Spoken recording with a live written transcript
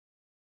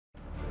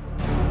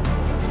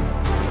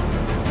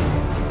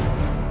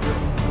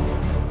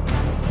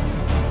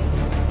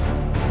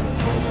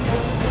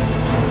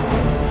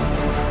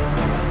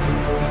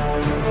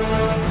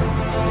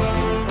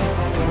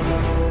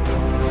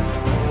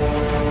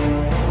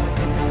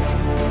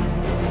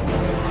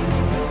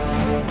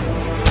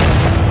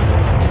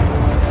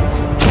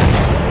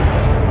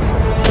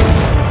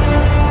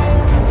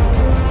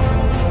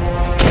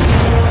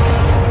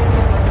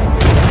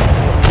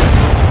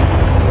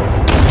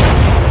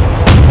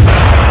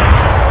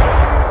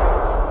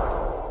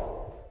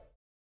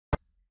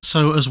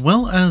So, as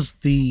well as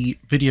the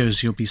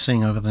videos you'll be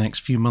seeing over the next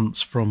few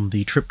months from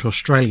the trip to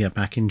Australia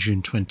back in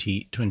June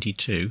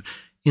 2022,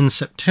 in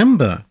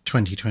September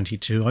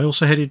 2022, I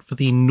also headed for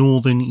the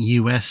northern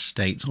US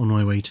states on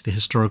my way to the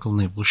Historical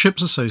Naval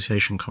Ships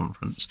Association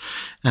conference.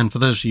 And for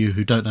those of you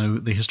who don't know,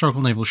 the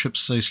Historical Naval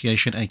Ships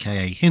Association,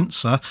 aka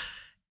HNSA,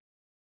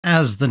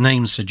 as the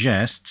name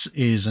suggests,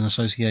 is an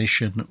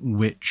association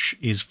which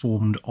is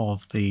formed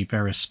of the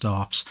various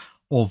staffs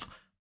of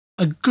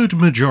a good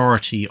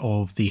majority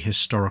of the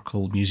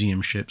historical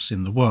museum ships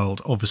in the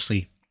world.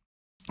 Obviously,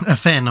 a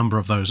fair number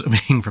of those are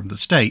being from the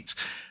States,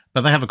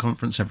 but they have a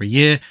conference every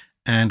year,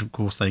 and of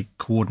course they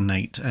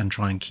coordinate and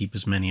try and keep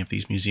as many of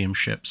these museum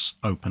ships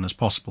open as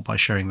possible by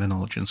sharing their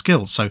knowledge and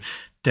skills. So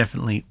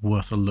definitely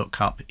worth a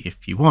look up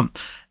if you want.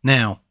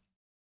 Now,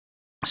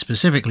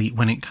 specifically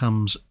when it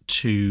comes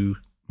to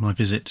my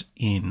visit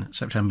in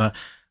September,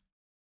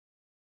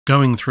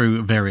 going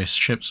through various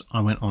ships, I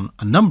went on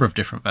a number of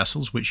different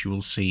vessels, which you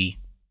will see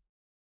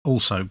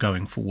also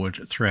going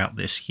forward throughout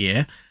this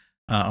year,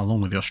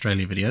 along with the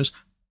Australia videos.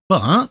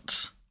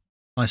 But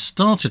I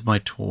started my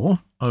tour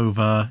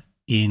over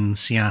in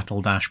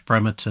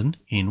Seattle-Bremerton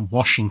in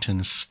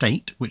Washington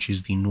State, which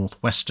is the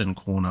northwestern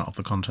corner of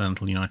the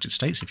continental United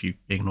States, if you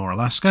ignore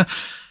Alaska.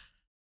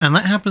 And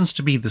that happens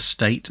to be the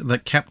state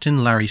that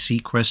Captain Larry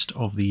Seaquist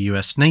of the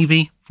US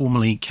Navy,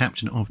 formerly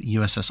captain of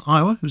USS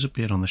Iowa, who's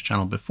appeared on this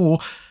channel before,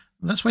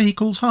 that's where he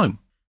calls home.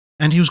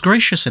 And he was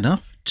gracious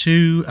enough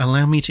to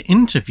allow me to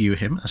interview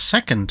him a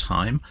second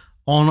time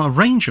on a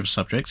range of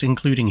subjects,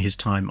 including his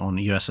time on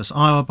USS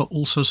Iowa, but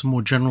also some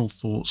more general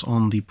thoughts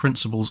on the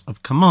principles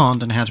of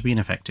command and how to be an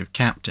effective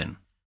captain.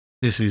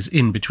 This is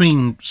in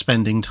between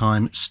spending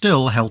time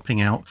still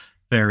helping out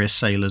various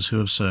sailors who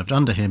have served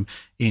under him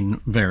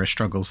in various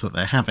struggles that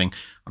they're having,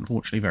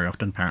 unfortunately very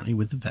often apparently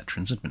with the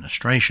Veterans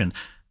Administration.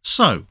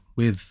 So,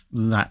 with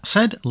that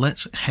said,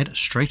 let's head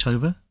straight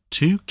over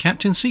to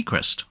Captain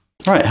Seaquist.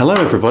 Right, hello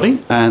everybody,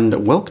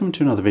 and welcome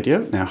to another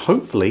video. Now,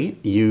 hopefully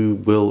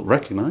you will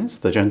recognise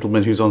the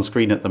gentleman who's on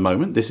screen at the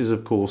moment. This is,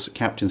 of course,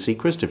 Captain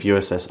Seaquist of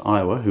USS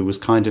Iowa, who was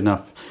kind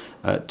enough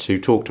to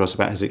talk to us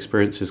about his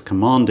experiences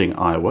commanding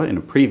Iowa in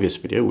a previous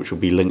video, which will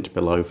be linked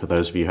below for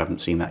those of you who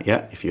haven't seen that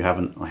yet. If you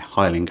haven't, I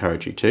highly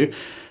encourage you to.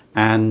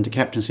 And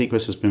Captain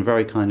Seaquist has been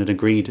very kind and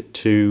agreed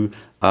to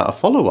a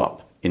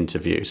follow-up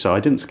interview, so I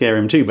didn't scare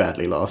him too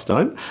badly last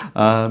time.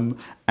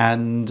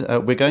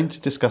 We're going to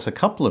discuss a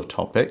couple of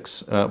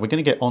topics. We're going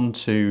to get on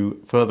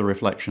to further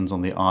reflections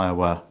on the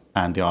Iowa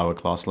and the Iowa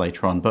class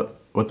later on,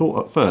 but I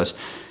thought at first,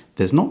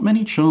 there's not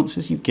many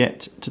chances you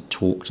get to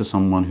talk to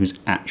someone who's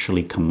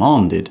actually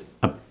commanded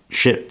a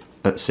ship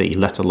at sea,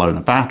 let alone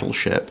a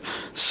battleship.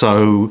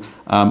 So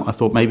I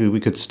thought maybe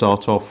we could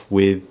start off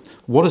with,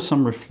 what are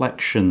some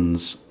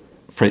reflections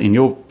in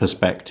your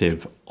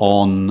perspective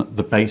on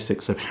the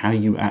basics of how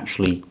you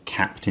actually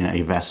captain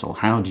a vessel?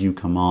 How do you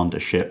command a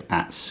ship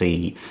at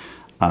sea?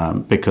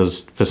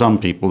 Because for some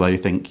people, they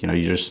think, you're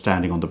just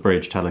standing on the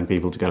bridge telling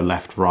people to go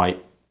left,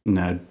 right,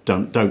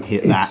 don't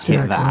hit that,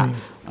 hit that.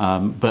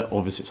 But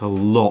obviously it's a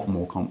lot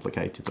more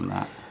complicated than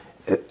that.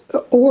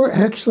 Or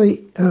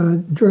actually,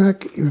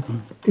 Drac,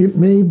 it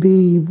may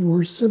be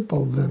more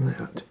simple than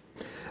that.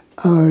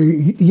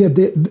 Yeah,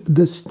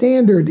 the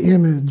standard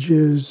image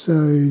is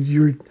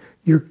you're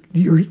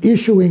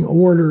issuing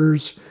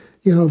orders.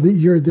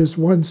 You're this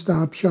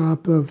one-stop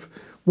shop of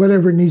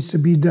whatever needs to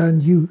be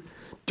done. You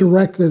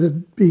direct that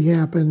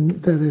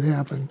it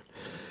happen.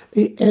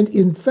 And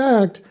in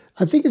fact,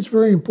 I think it's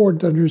very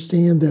important to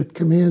understand that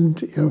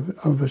command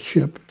of a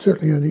ship,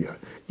 certainly a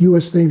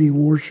U.S. Navy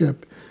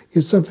warship,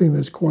 is something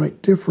that's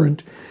quite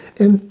different.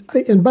 And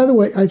by the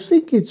way, I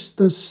think it's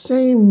the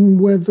same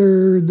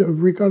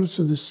regardless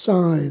of the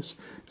size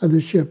of the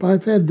ship.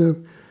 I've had the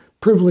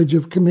privilege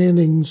of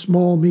commanding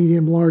small,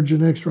 medium, large,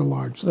 and extra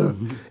large.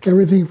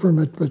 Everything from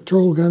a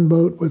patrol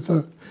gunboat with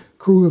a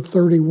crew of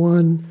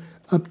 31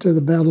 up to the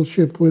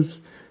battleship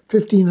with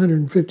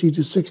 1,550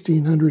 to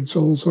 1,600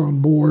 souls on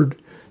board,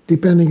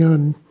 depending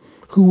on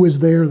who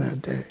was there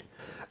that day.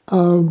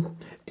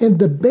 And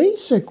the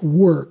basic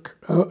work,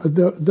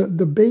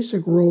 the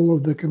basic role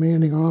of the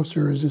commanding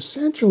officer is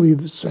essentially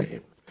the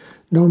same,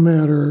 no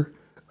matter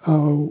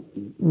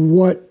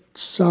what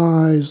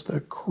size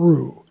the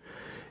crew.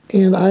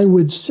 And I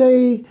would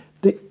say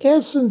the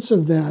essence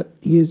of that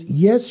is,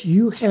 yes,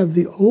 you have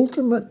the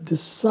ultimate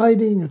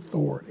deciding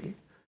authority.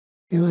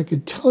 And I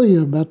could tell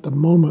you about the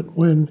moment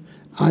when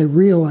I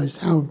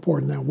realized how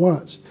important that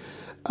was.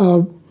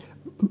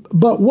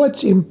 But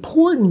what's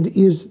important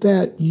is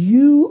that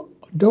you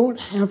don't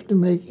have to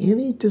make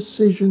any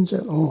decisions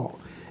at all.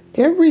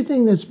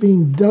 Everything that's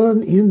being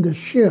done in the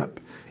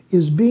ship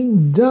is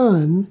being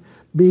done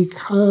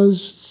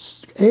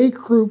because a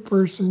crew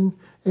person,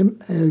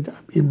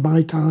 in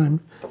my time,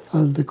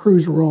 the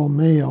crews were all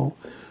male,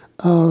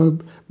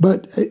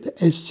 but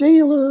a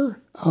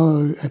sailor,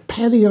 a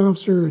petty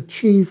officer, a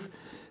chief,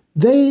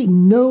 they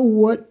know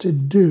what to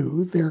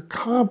do. They're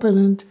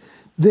competent.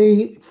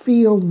 They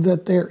feel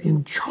that they're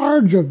in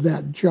charge of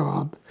that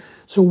job.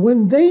 So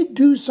when they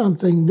do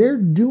something, they're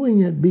doing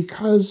it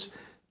because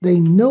They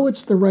know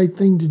it's the right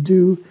thing to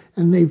do,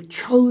 and they've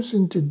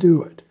chosen to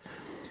do it.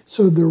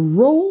 So the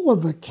role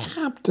of a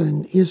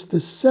captain is to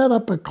set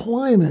up a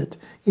climate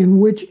in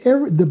which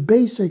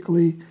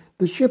basically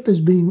the ship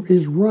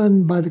is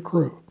run by the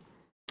crew.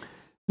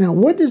 Now,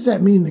 what does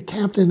that mean the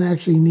captain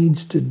actually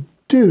needs to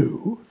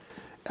do?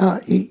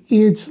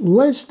 It's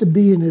less to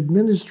be an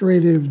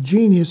administrative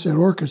genius at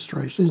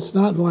orchestration. It's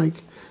not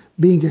like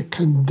being a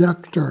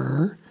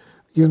conductor,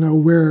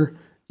 where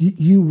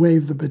you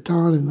wave the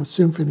baton and the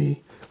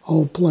symphony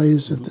all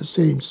plays at the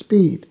same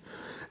speed.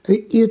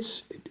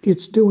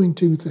 It's doing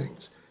two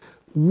things.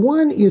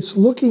 One, it's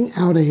looking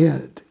out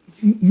ahead.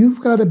 You've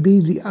got to be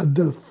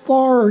the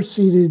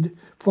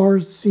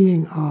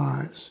far-seeing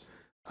eyes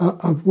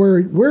of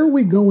where are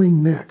we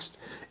going next.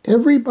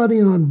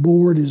 Everybody on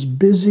board is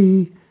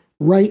busy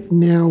right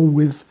now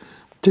with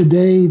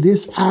today,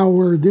 this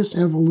hour, this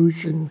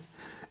evolution,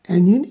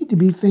 and you need to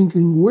be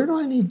thinking, where do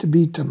I need to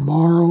be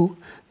tomorrow,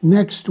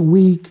 next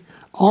week?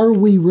 Are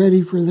we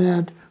ready for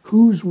that?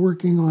 Who's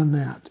working on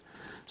that?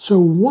 So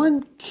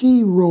one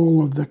key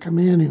role of the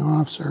commanding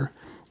officer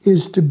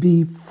is to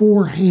be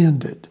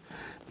forehanded.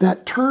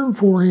 That term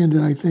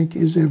forehanded, I think,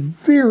 is a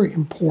very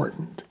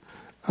important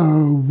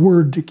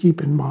word to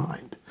keep in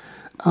mind.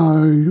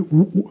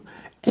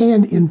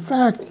 And in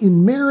fact,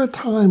 in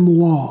maritime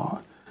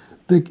law,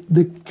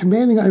 the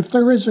commanding, if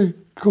there is a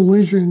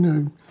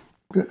collision,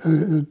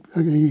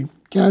 a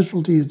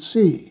casualty at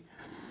sea,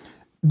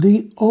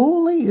 the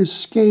only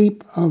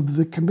escape of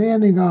the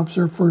commanding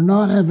officer for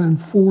not having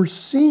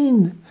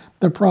foreseen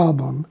the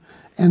problem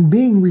and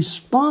being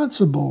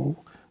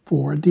responsible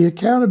for it, the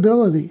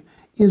accountability,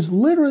 is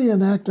literally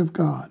an act of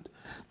God,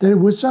 that it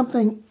was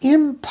something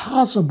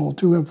impossible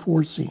to have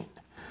foreseen.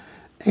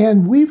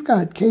 And we've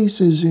got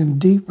cases in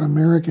deep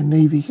American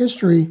Navy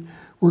history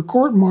where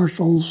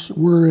court-martials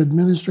were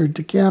administered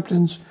to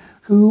captains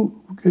who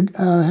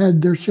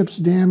had their ships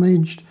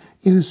damaged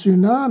in a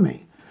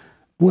tsunami.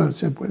 Well, a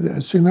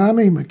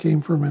tsunami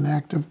came from an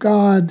act of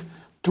God,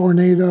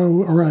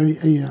 tornado, or a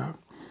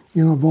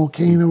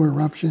volcano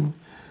eruption.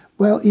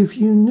 Well, if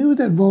you knew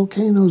that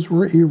volcanoes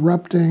were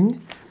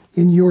erupting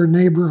in your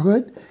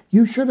neighborhood,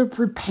 you should have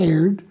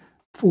prepared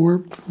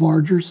for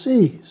larger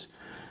seas.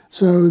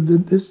 So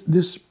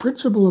this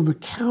principle of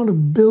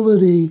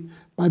accountability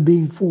by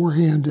being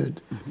forehanded,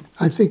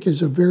 I think,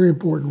 is a very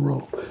important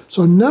role.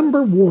 So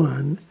number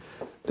one,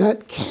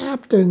 that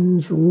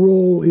captain's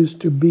role is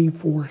to be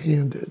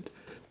forehanded,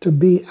 to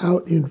be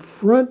out in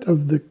front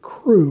of the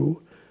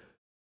crew,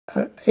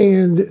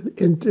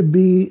 and to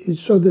be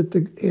so that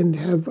and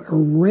have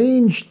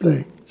arranged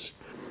things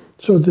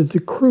so that the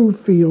crew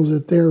feels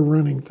that they're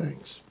running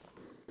things.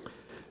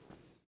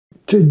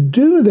 To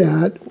do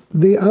that,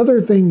 the other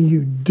thing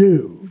you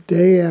do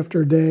day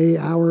after day,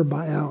 hour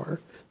by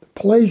hour, the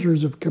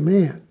pleasures of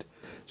command.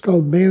 It's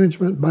called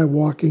management by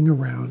walking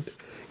around.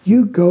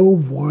 You go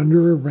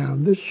wander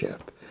around the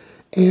ship,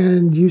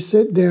 and you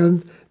sit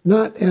down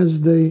not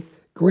as the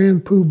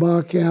grand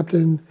poobah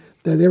captain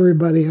that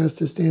everybody has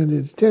to stand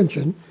at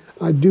attention.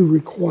 I do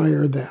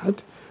require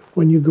that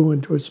when you go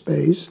into a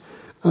space.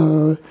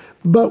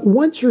 But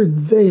once you're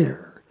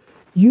there,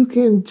 you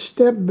can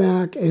step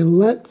back and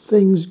let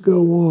things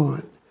go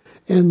on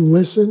and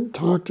listen,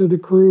 talk to the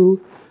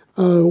crew,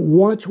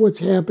 watch what's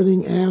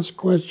happening, ask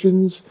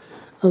questions,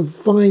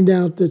 find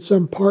out that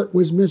some part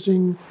was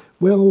missing.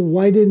 Well,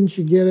 why didn't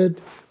you get it?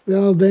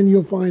 Well, then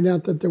you'll find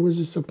out that there was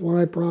a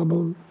supply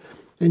problem,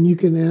 and you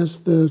can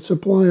ask the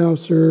supply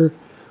officer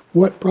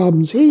what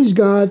problems he's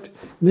got,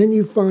 and then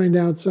you find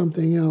out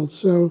something else.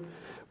 So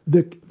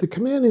the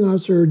commanding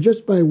officer,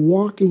 just by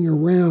walking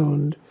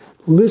around,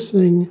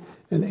 listening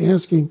and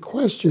asking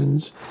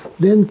questions,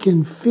 then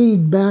can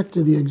feed back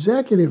to the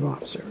executive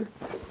officer,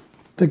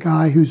 the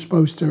guy who's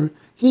supposed to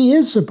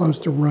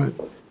run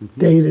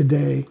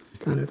day-to-day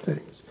kind of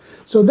things.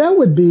 So that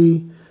would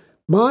be,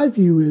 my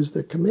view is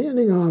the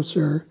commanding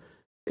officer.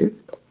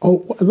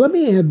 Let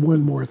me add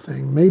one more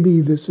thing.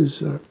 Maybe this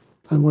is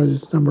whether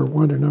it's number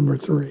one or number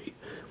three.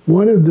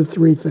 One of the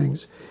three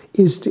things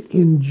is to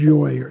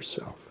enjoy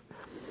yourself.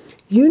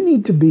 You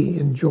need to be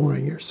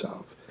enjoying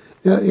yourself.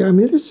 I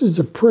mean, this is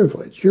a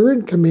privilege. You're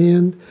in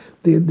command.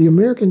 The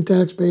American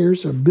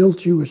taxpayers have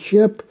built you a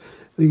ship.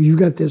 You've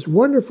got this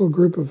wonderful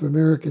group of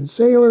American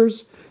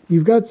sailors.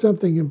 You've got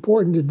something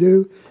important to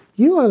do.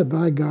 You ought to,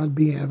 by God,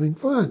 be having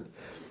fun.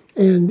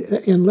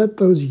 And let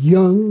those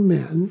young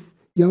men,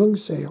 young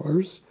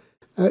sailors,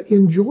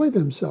 enjoy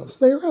themselves.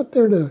 They're out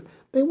there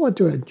they want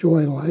to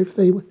enjoy life.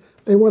 They want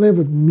to have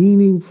a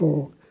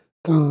meaningful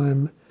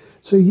time.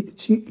 So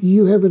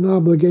you have an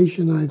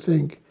obligation, I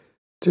think,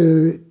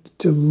 to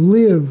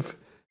live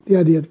the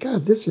idea that,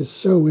 God, this is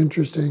so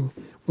interesting.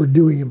 We're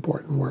doing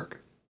important work.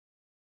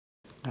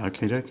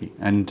 Okie dokie.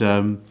 And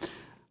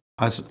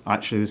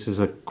actually, this is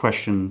a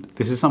question.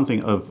 This is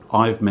something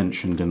I've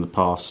mentioned in the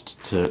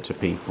past to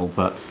people,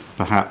 but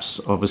perhaps,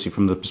 obviously,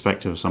 from the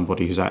perspective of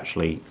somebody who's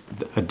actually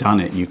done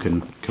it, you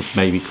can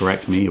maybe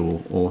correct me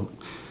or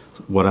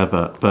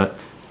whatever. But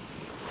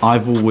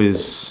I've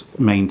always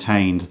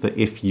maintained that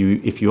if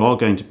you are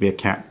going to be a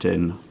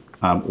captain,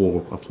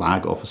 or a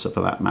flag officer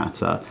for that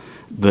matter,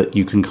 that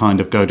you can kind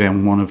of go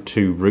down one of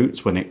two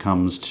routes when it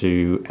comes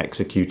to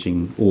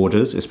executing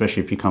orders,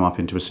 especially if you come up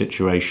into a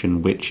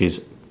situation which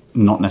is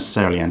not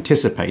necessarily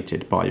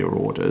anticipated by your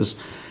orders,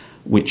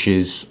 which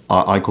is,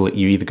 I call it,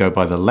 you either go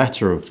by the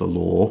letter of the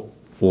law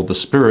or the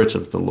spirit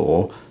of the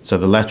law. So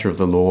the letter of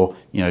the law,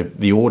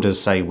 the orders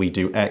say we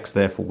do X,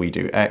 therefore we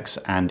do X,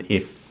 and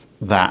if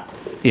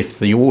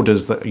the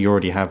orders that you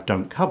already have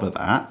don't cover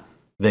that,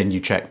 then you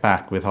check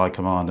back with high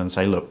command and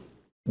say, look,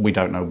 we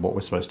don't know what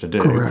we're supposed to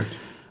do. Correct.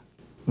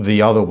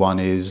 The other one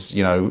is,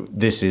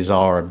 this is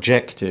our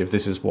objective.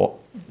 This is what,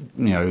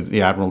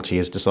 the Admiralty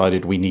has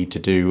decided we need to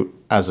do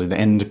as an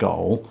end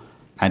goal.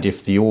 And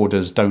if the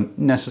orders don't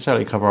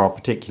necessarily cover our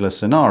particular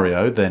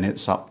scenario, then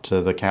it's up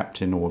to the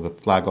captain or the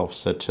flag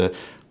officer to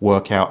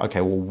work out,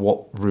 okay, well,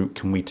 what route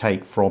can we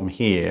take from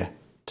here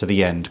to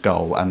the end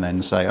goal? And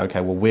then say,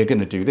 okay, well, we're going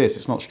to do this.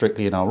 It's not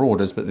strictly in our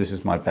orders, but this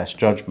is my best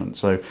judgment.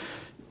 So,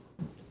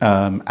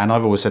 and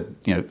I've always said,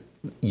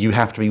 you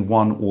have to be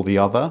one or the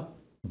other,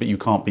 but you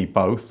can't be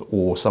both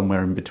or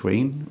somewhere in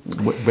between.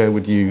 Where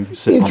would you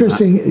sit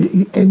Interesting. on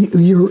that? And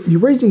you're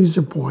raising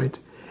a point.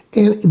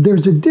 And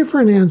there's a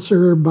different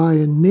answer by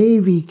a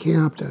Navy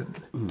captain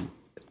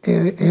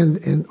and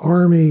an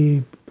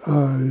Army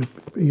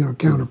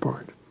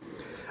counterpart.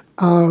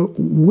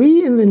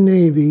 We in the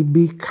Navy,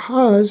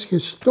 because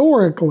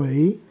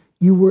historically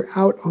you were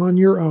out on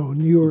your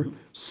own, you were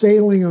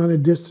sailing on a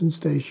distant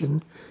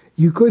station,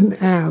 you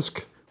couldn't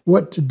ask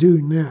what to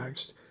do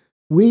next.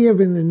 We have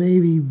in the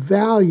Navy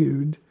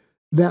valued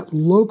that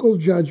local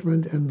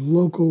judgment and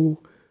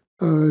local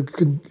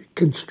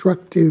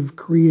constructive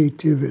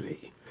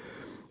creativity.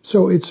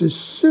 So it's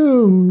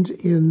assumed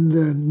in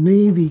the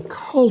Navy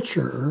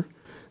culture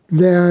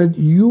that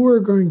you are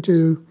going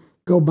to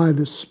go by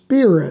the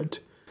spirit,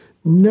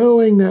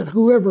 knowing that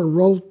whoever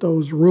wrote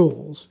those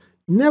rules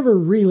never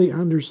really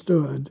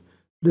understood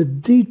the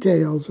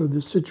details of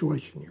the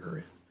situation you're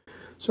in.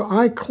 So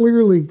I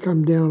clearly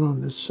come down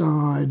on the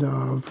side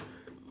of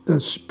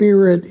the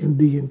spirit and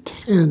the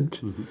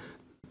intent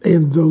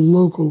and the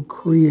local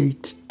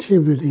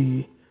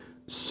creativity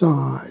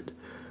side.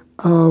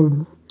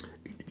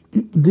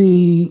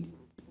 The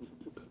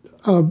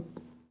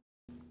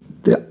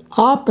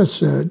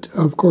opposite,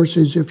 of course,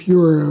 is if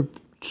you're a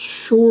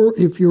shore,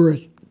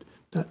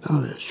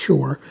 not a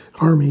shore,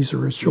 armies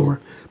are ashore,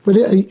 but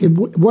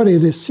what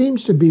it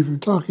seems to be from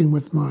talking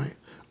with my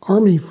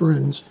Army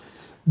friends,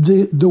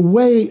 the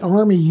way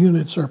Army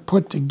units are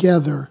put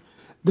together,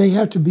 they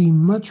have to be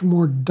much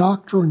more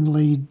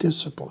doctrinally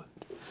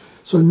disciplined.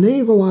 So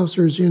naval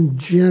officers in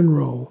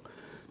general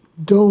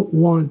don't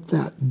want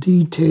that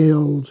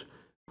detailed,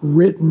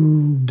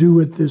 written, do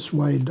it this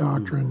way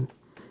doctrine.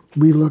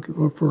 We look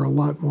for a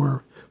lot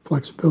more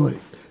flexibility.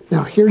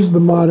 Now, here's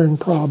the modern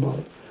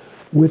problem.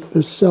 With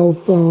the cell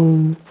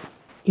phone,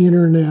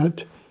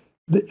 internet,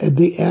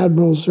 the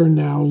admirals are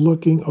now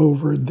looking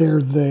over,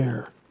 they're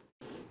there.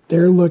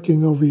 They're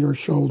looking over your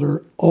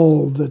shoulder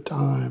all the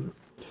time.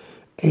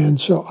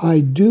 And so I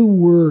do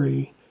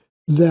worry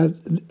that,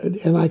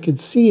 and I could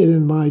see it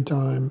in my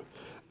time,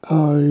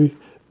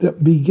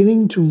 that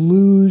beginning to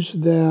lose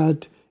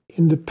that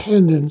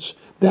independence,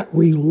 that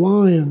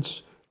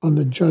reliance on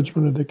the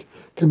judgment of the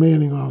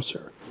commanding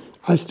officer.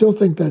 I still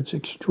think that's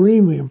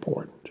extremely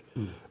important.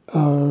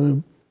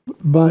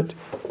 But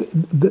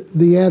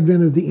the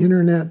advent of the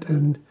internet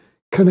and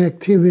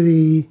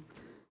connectivity,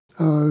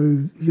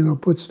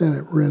 puts that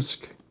at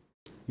risk.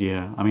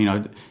 Yeah, I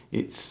mean,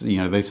 it's,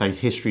 they say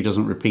history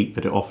doesn't repeat,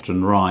 but it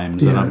often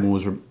rhymes. Yeah. And I'm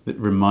always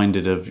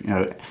reminded of,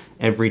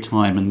 every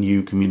time a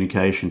new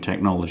communication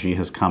technology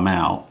has come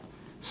out,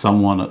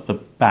 someone at the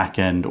back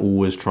end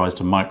always tries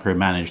to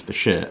micromanage the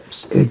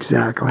ships.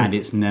 Exactly. And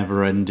it's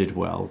never ended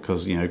well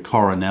because,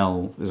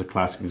 Coronel is a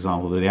classic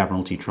example. The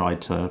Admiralty tried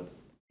to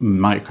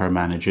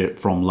micromanage it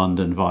from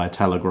London via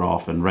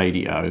telegraph and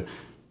radio,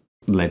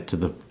 led to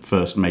the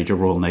first major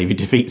Royal Navy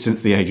defeat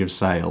since the Age of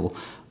Sail.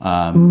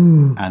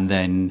 And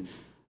then,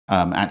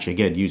 actually,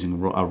 again, using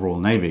a Royal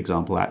Navy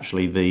example,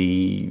 actually,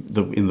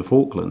 in the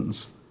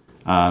Falklands,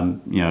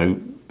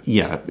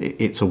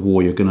 it's a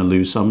war. You're going to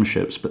lose some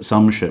ships, but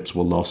some ships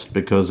were lost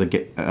because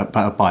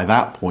by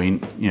that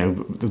point,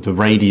 the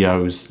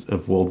radios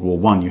of World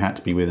War I, you had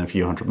to be within a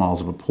few hundred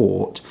miles of a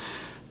port.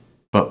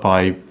 But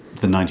by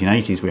the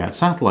 1980s, we had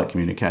satellite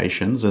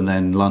communications, and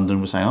then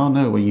London was saying, "Oh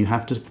no, well, you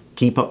have to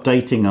keep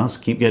updating us,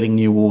 keep getting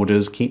new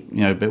orders,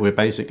 but we're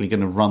basically going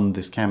to run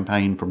this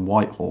campaign from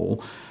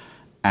Whitehall."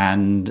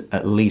 And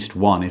at least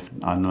one,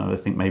 I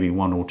think maybe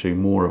one or two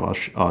more of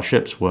our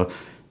ships were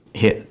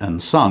hit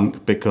and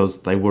sunk because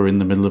they were in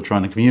the middle of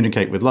trying to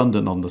communicate with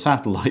London on the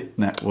satellite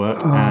network,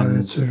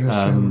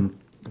 and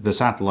the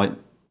satellite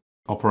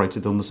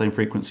operated on the same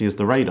frequency as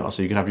the radar,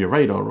 so you could have your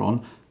radar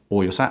on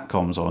or your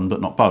satcoms on,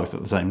 but not both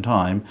at the same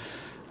time.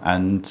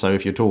 And so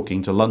if you're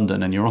talking to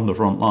London and you're on the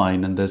front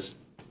line and there's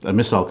a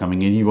missile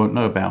coming in, you won't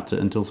know about it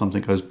until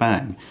something goes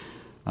bang.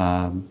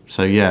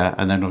 So yeah,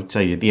 and then I'll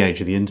tell you, the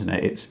age of the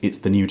internet, it's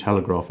the new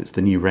telegraph, it's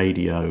the new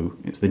radio,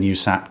 it's the new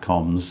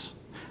satcoms,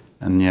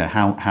 and yeah,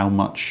 how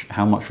much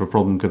of a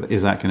problem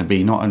is that going to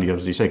be? Not only,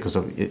 as you say, because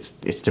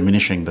it's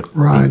diminishing the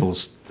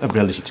people's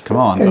ability to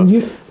command,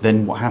 but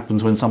then what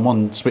happens when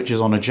someone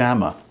switches on a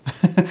jammer?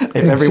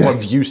 If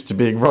everyone's used to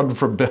being run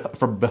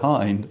from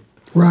behind,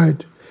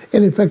 right?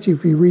 And in fact,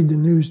 if you read the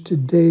news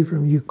today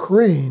from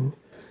Ukraine,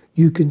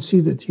 you can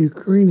see that the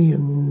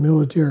Ukrainian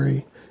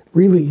military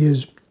really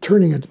is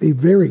turning out to be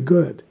very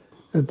good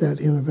at that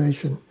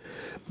innovation.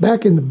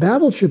 Back in the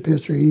battleship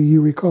history,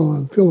 you recall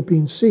on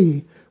Philippine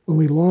Sea, when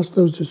we lost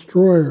those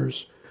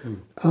destroyers,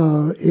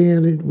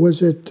 and it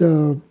was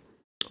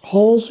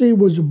Halsey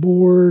was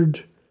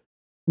aboard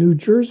New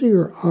Jersey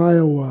or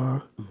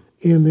Iowa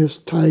in this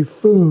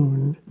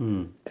typhoon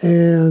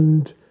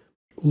and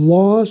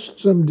lost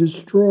some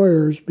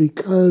destroyers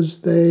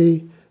because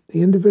the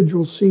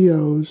individual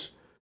COs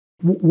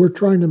were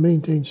trying to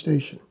maintain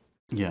station.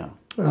 Yeah.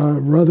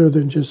 Rather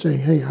than just saying,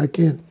 "Hey, I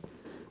can't.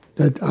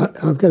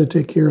 I've got to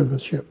take care of the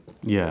ship."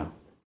 Yeah,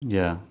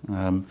 yeah.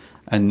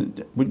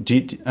 And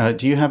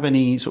do you have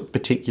any sort of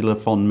particular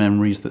fond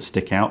memories that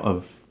stick out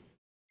of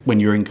when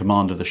you're in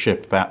command of the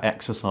ship about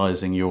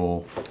exercising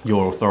your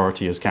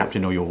authority as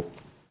captain, or your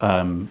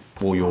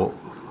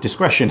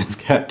discretion as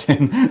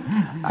captain?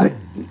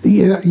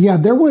 Yeah.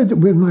 There was,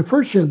 with my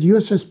first ship, the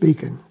USS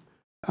Beacon.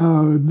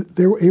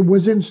 It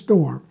was in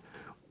storm.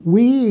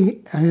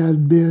 We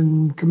had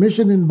been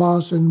commissioned in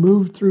Boston,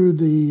 moved through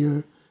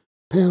the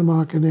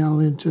Panama Canal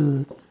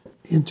into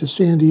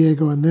San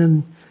Diego, and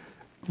then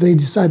they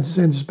decided to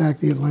send us back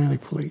to the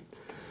Atlantic Fleet.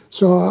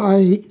 So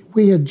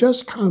we had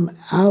just come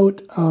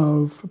out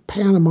of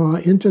Panama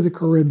into the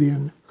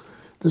Caribbean.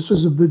 This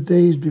was the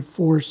days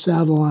before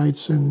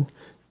satellites and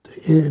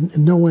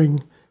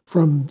knowing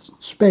from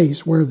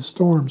space where the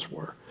storms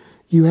were.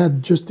 You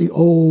had just the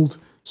old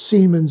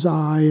seaman's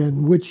eye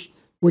and which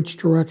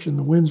direction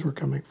the winds were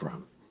coming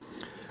from.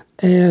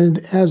 And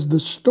as the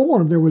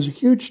storm, there was a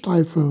huge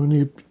typhoon,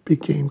 it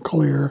became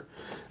clear,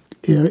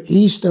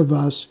 east of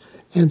us.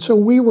 And so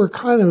we were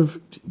kind of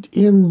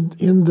in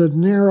the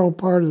narrow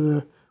part of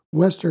the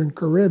Western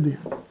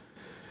Caribbean.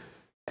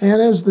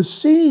 And as the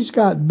seas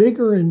got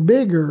bigger and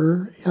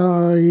bigger,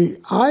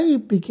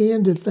 I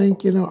began to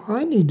think,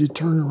 I need to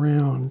turn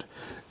around.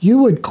 You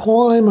would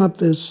climb up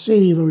this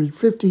sea that was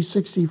 50,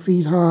 60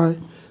 feet high,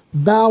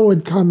 bow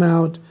would come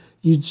out,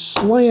 you'd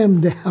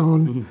slam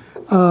down,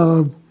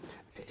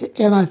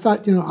 and I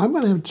thought, I'm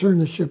going to have to turn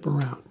the ship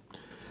around.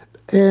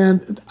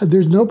 And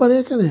there's nobody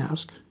I can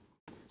ask,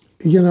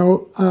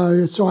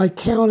 so I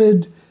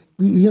counted,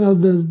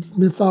 the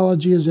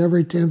mythology is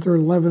every 10th or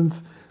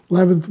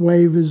 11th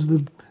wave is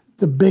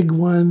the big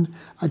one.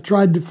 I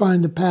tried to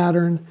find a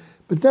pattern,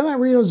 but then I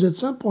realized at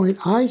some point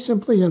I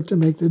simply have to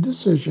make the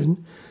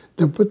decision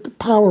to put the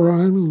power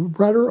on,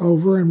 rudder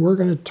over, and we're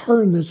going to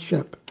turn this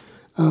ship.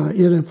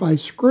 And if I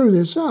screw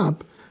this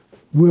up,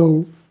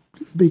 we'll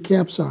be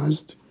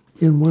capsized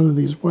in one of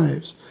these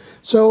waves.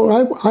 So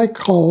I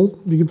called,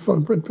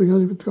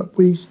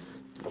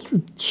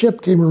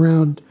 ship came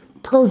around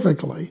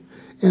perfectly,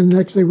 and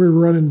next thing we were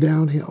running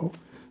downhill,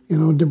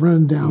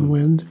 running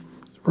downwind,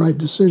 right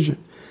decision.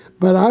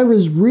 But I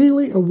was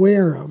really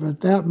aware of,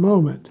 at that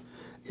moment,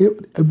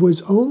 it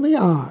was only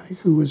I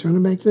who was going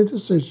to make the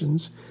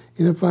decisions,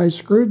 and if I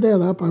screwed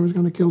that up, I was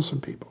going to kill some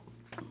people.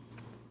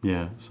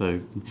 Yeah,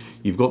 so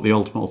you've got the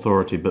ultimate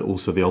authority, but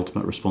also the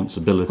ultimate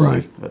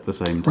responsibility at the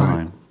same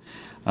time.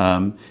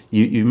 Right.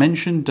 You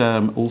mentioned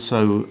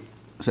also,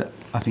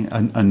 I think,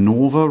 a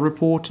Norva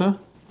reporter?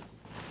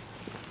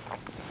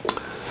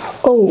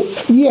 Oh,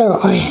 yeah,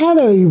 I had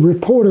a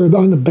reporter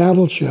on the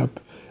Battleship.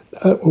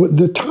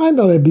 The time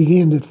that I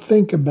began to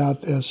think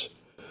about this,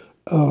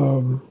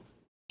 the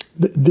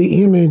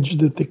image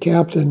that the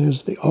captain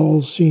is the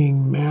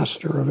all-seeing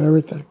master of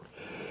everything.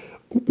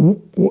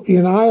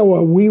 In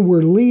Iowa, we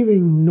were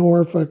leaving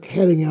Norfolk,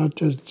 heading out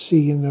to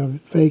sea in the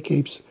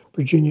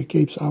Virginia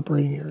Capes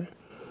operating area.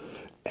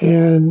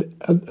 And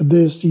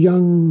this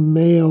young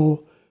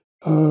male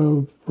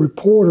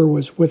reporter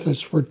was with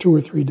us for 2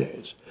 or 3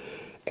 days.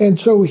 And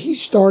so he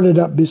started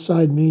up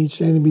beside me,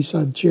 standing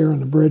beside the chair on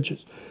the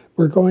bridges.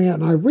 We're going out,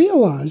 and I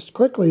realized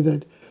quickly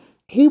that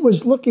he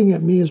was looking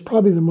at me as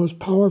probably the most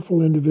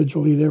powerful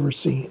individual he'd ever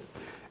seen.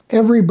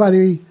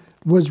 Everybody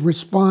was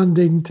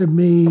responding to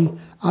me.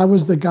 I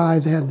was the guy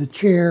that had the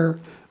chair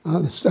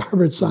on the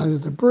starboard side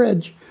of the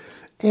bridge.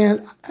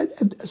 And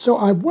so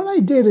what I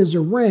did is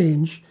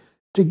arrange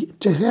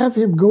to have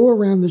him go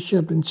around the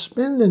ship and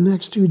spend the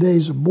next 2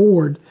 days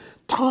aboard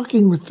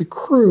talking with the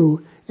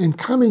crew and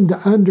coming to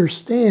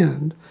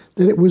understand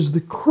that it was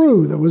the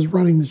crew that was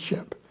running the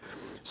ship,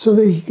 so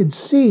that he could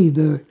see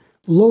the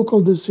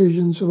local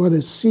decisions, what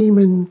a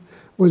seaman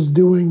was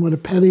doing, what a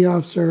petty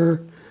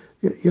officer,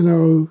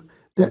 that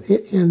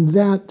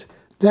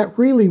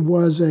really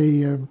was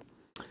an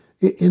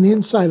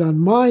insight on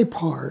my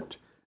part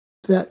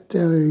that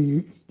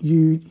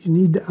you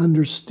need to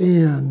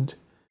understand,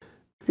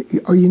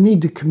 or you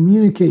need to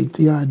communicate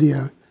the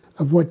idea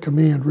of what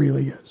command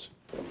really is.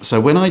 So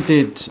when I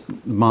did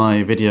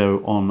my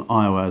video on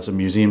Iowa as a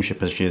museum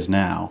ship as she is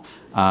now,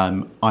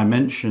 I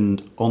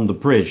mentioned on the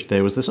bridge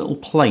there was this little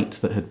plate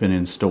that had been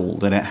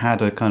installed, and it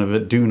had a kind of a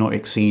do not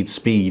exceed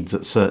speeds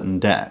at certain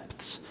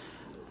depths,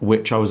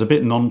 which I was a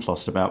bit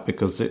nonplussed about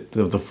because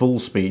the full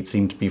speed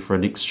seemed to be for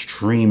an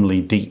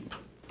extremely deep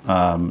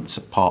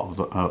part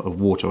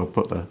of water. I'll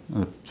put the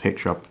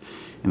picture up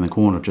in the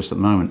corner just at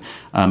the moment.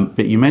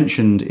 But you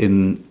mentioned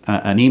in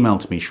an email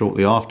to me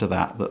shortly after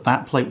that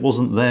that plate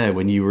wasn't there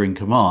when you were in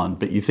command,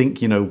 but you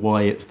think you know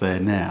why it's there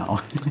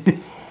now.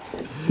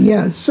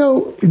 Yeah,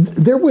 so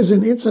there was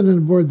an incident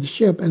aboard the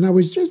ship, and I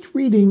was just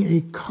reading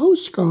a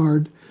Coast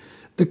Guard.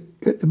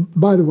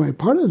 By the way,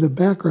 part of the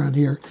background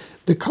here,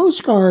 the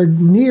Coast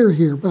Guard near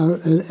here,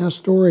 at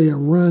Astoria,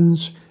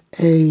 runs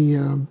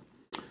a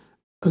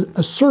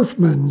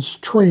surfman's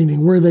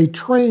training where they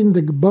train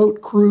the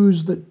boat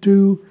crews that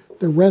do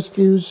the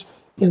rescues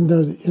in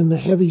the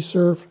heavy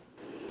surf,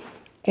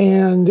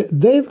 and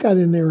they've got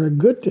in there a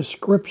good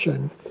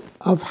description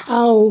of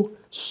how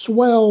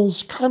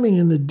swells coming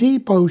in the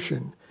deep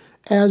ocean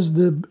as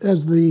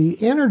the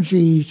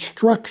energy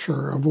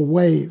structure of a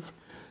wave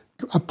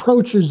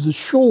approaches the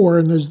shore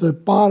and as the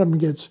bottom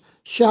gets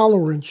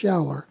shallower and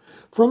shallower,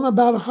 from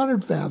about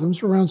 100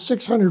 fathoms, around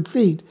 600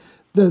 feet,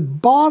 the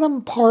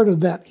bottom part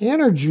of that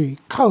energy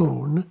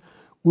cone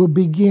will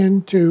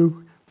begin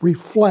to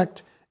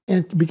reflect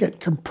and get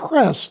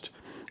compressed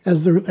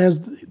as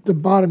the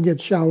bottom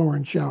gets shallower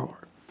and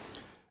shallower.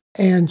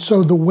 And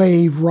so the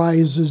wave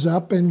rises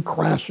up and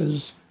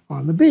crashes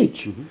on the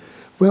beach. Mm-hmm.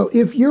 Well,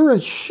 if you're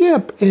a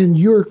ship and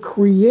you're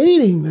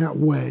creating that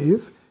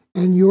wave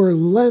and you're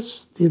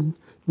less in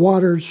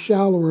waters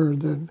shallower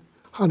than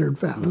 100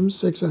 fathoms,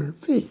 600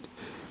 feet,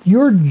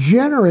 you're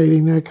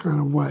generating that kind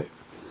of wave.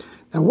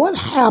 Now, what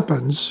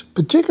happens,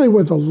 particularly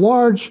with a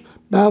large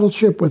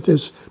battleship with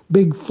this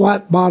big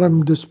flat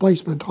bottom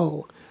displacement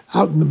hull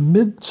out in the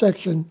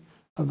midsection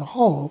of the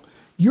hull,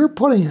 you're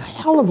putting a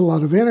hell of a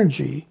lot of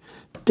energy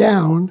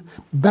down,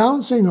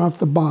 bouncing off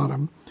the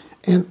bottom,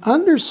 and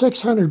under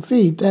 600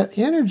 feet, that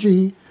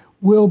energy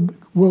will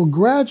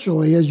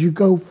gradually, as you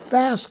go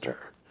faster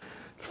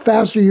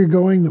you're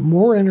going, the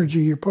more energy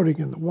you're putting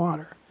in the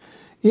water,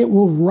 it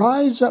will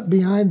rise up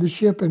behind the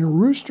ship in a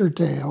rooster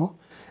tail,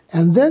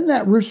 and then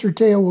that rooster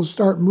tail will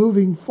start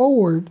moving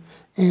forward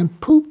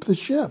and poop the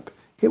ship.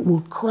 It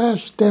will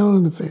crash down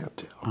in the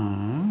fantail.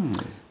 Mm-hmm.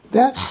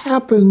 That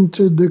happened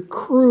to the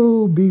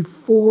crew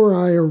before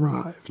I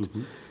arrived.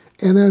 Mm-hmm.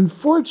 And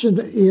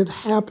unfortunately, it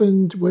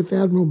happened with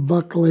Admiral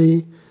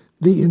Buckley,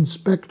 the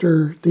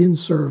inspector, the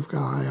in-serve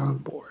guy on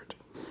board.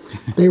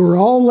 They were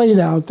all laid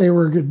out. They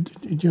were,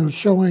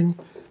 showing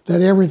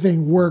that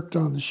everything worked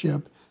on the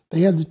ship.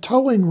 They had the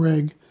towing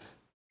rig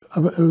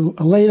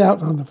laid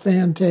out on the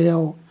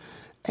fantail,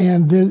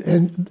 and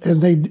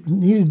they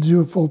needed to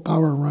do a full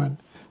power run.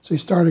 So they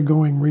started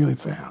going really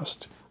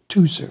fast,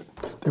 too soon.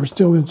 They were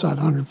still inside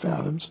 100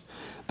 fathoms.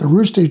 The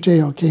rooster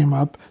tail came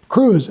up.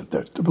 Crew, as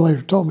the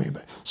later told me,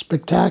 but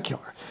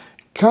spectacular.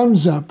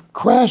 Comes up,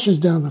 crashes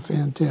down the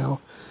fantail,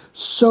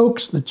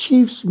 soaks the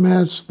chief's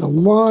mess, the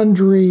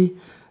laundry,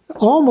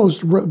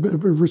 almost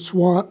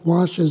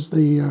washes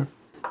the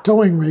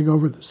towing rig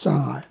over the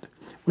side.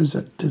 It was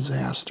a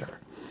disaster.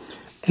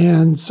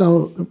 And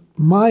so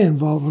my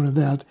involvement with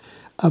that,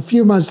 a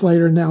few months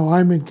later, now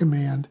I'm in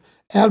command.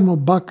 Admiral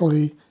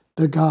Buckley,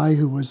 the guy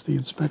who was the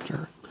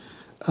inspector,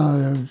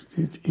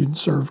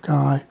 in-serve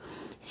guy,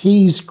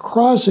 he's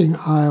crossing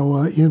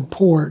Iowa in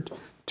port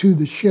to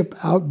the ship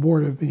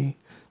outboard of me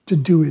to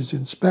do his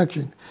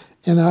inspection.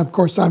 And of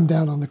course, I'm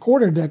down on the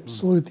quarterdeck to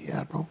salute the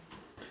Admiral.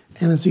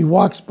 And as he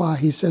walks by,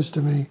 he says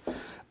to me,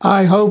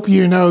 "I hope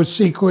you know,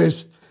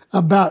 Seaquist,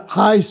 about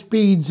high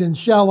speeds in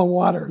shallow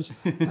waters."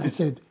 I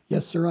said,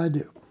 "Yes, sir, I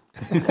do."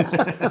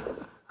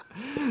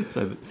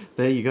 So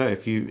there you go.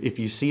 If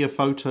you see a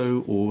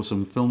photo or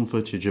some film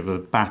footage of a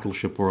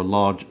battleship or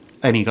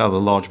any other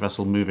large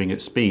vessel moving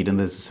at speed, and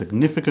there's a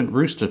significant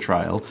rooster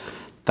trail,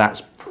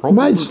 that's probably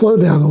might slow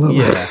down a little.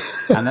 Yeah,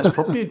 and that's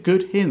probably a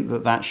good hint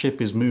that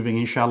ship is moving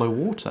in shallow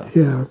water.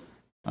 Yeah.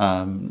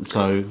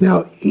 So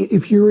now,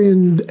 if you're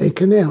in a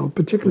canal,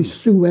 particularly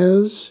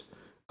Suez,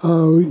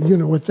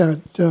 with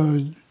that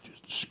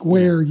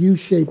square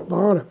U-shaped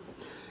bottom,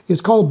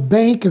 it's called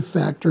bank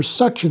effect or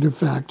suction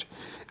effect.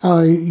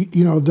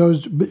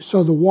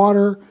 So the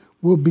water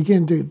will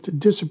begin to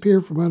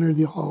disappear from under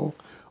the hull,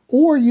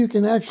 or you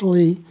can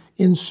actually,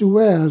 in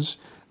Suez,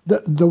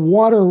 the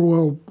water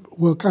will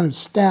kind of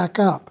stack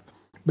up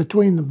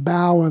between the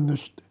bow and the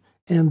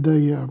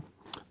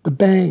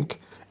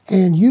bank,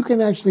 and you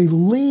can actually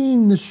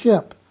lean the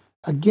ship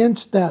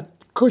against that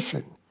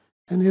cushion,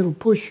 and it'll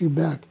push you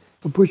back.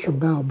 It'll push your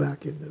bow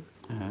back into it.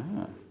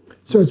 Ah.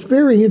 So it's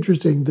very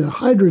interesting, the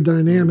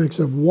hydrodynamics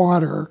of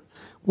water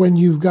when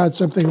you've got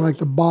something like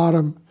the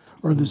bottom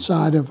or the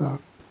side of a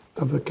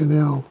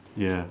canal.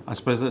 Yeah, I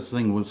suppose that's the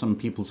thing what some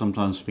people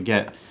sometimes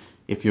forget.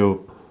 If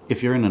you're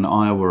in an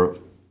Iowa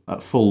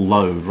at full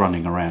load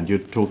running around, you're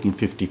talking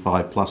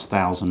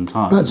 55,000+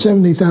 tons. About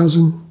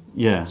 70,000.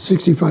 Yeah.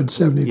 65 to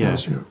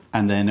 70,000. Yeah.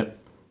 And then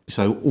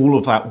So all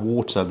of that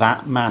water,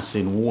 that mass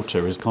in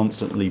water, is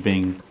constantly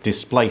being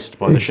displaced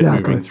by the ship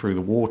moving through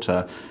the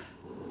water.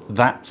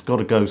 That's got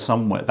to go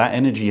somewhere. That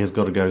energy has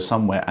got to go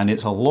somewhere, and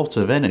it's a lot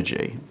of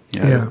energy. You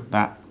know,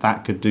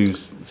 that could do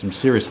some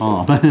serious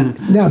harm.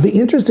 Now, the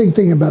interesting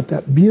thing about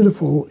that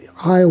beautiful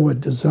Iowa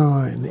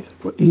design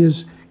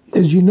is,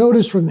 as you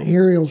notice from the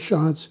aerial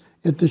shots,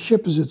 at the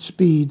ship is at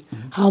speed,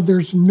 how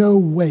there's no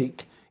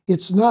wake.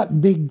 It's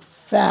not big,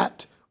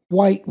 fat,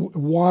 white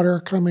water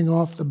coming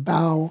off the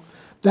bow.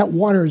 That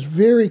water is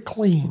very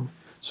clean.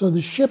 So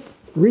the ship,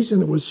 the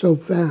reason it was so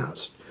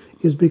fast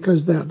is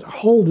because that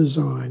hull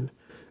design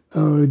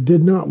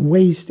did not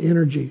waste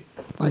energy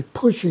by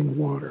pushing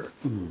water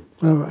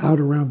out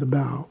around the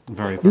bow.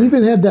 They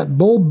even had that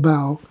bulb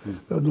bow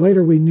that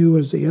later we knew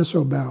as the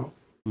SO bow.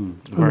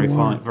 Very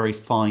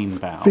fine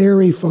bow.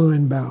 Very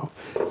fine bow.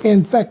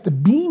 In fact, the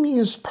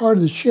beamiest part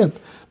of the ship,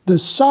 the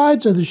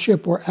sides of the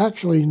ship were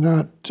actually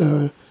not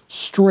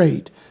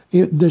straight.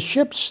 The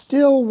ship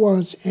still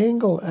was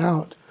angled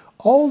out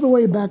all the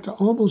way back to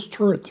almost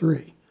turret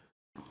 3.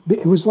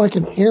 It was like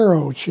an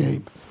arrow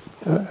shape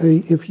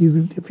if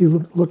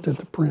you looked at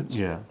the prints.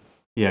 Yeah,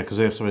 because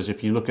I suppose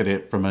if you look at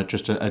it from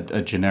just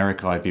a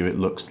generic eye view, it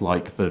looks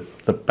like the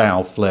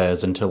bow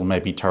flares until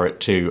maybe turret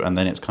 2, and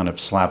then it's kind of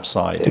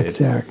slab-sided.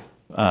 Exactly.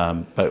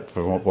 But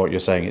from what you're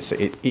saying, it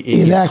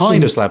is actually,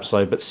 kind of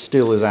slab-sided, but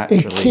still is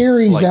actually it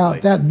carries slightly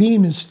out. That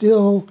beam is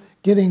still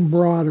getting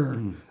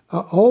broader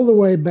all the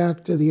way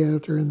back to the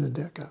outer and the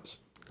deckhouse.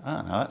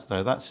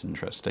 No, that's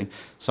interesting.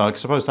 So I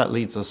suppose that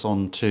leads us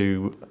on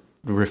to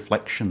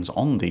reflections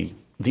on the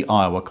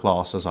Iowa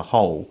class as a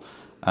whole.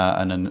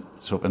 And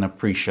sort of an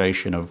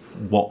appreciation of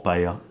what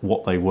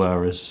they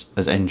were as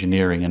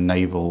engineering and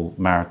naval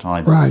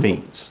maritime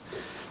feats.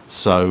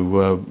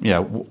 So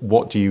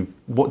what do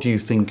you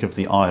think of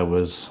the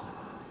Iowas?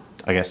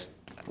 I guess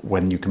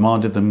when you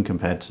commanded them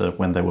compared to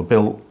when they were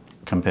built,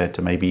 compared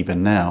to maybe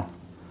even now.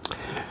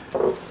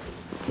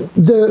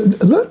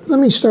 Let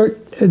me start,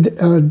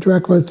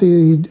 Drac, with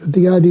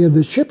the idea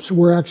the ships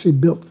were actually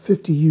built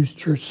 50 years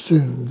too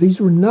soon.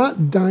 These were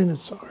not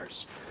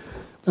dinosaurs.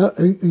 But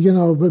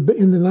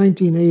in the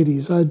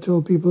 1980s, I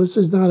told people this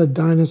is not a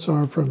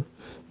dinosaur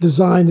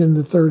designed in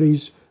the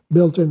 30s,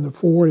 built in the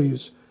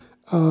 40s.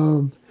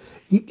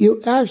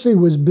 It actually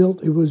was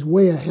built, it was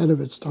way ahead of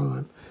its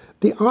time.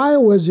 The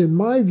Iowas, in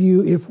my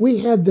view, if we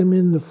had them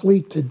in the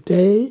fleet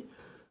today,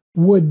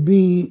 would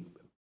be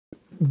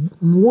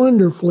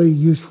wonderfully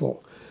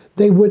useful.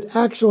 They would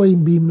actually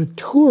be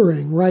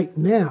maturing right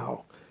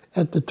now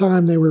at the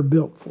time they were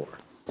built for.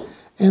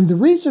 And the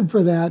reason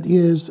for that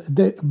is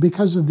that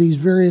because of these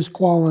various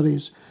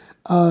qualities,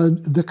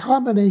 the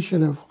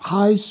combination of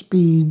high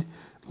speed,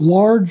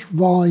 large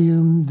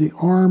volume, the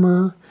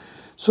armor,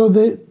 so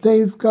that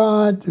they've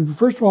got,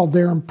 first of all,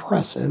 they're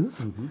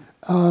impressive.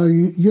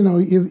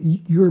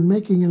 You're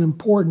making an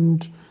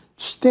important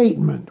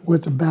statement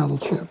with a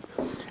battleship.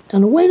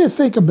 And a way to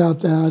think about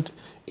that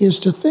is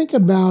to think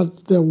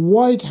about the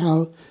White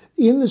House.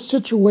 In the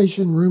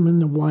Situation Room in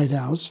the White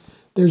House,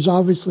 there's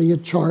obviously a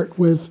chart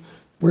with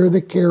where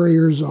the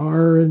carriers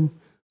are and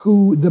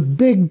who the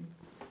big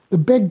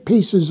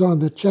pieces on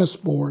the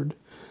chessboard,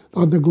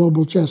 on the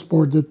global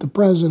chessboard that the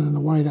president of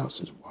the White House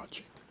is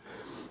watching.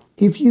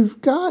 If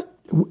you've got,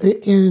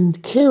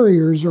 and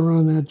carriers are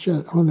on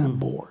that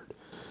board,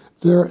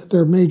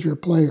 they're major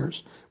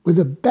players. With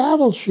a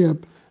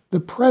battleship, the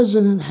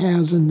president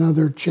has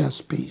another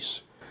chess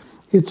piece.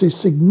 It's a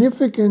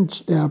significant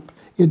step.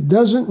 It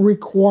doesn't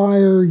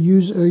require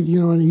use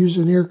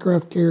an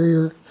aircraft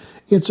carrier.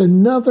 It's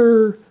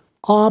another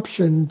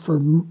option for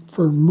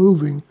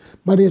moving,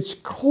 but it's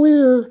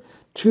clear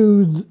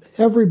to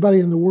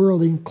everybody in the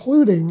world,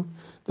 including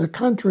the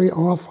country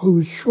off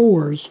whose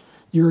shores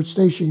you're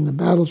stationing the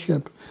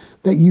battleship,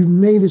 that you've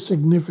made a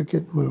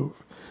significant move.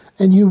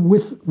 And you,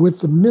 with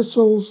the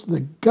missiles, the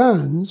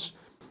guns,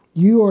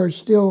 you are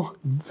still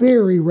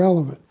very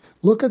relevant.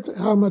 Look at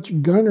how much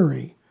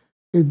gunnery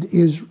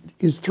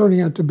is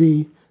turning out to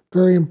be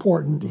very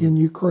important in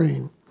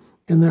Ukraine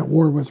in that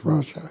war with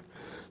Russia.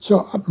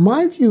 So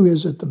my view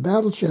is that the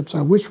battleships,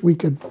 I wish we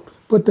could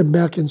put them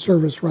back in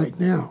service right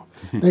now.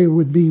 They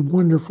would be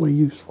wonderfully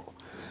useful.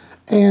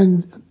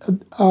 And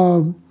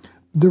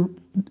the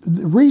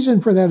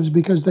reason for that is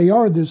because they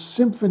are this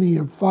symphony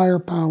of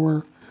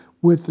firepower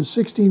with the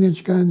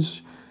 16-inch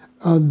guns.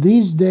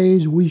 These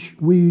days,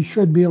 we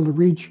should be able to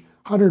reach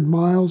 100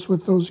 miles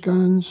with those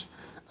guns,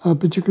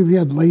 particularly if you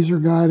had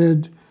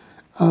laser-guided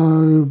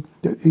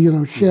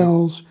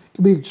shells. It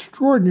can be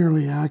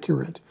extraordinarily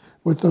accurate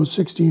with those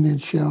 16-inch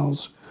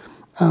shells,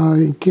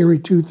 carry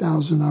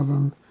 2,000 of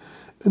them.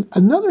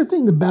 Another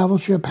thing the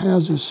battleship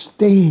has is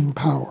staying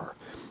power.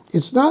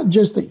 It's not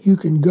just that you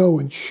can go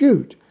and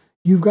shoot.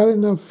 You've got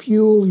enough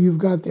fuel, you've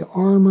got the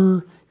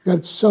armor, you've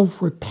got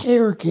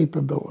self-repair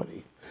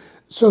capability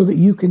so that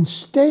you can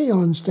stay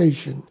on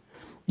station.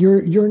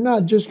 You're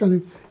not just going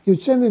to, you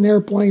send an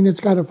airplane,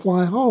 it's got to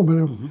fly home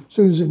and as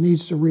soon as it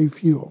needs to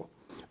refuel.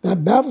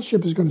 That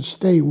battleship is going to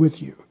stay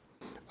with you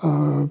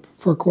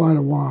for quite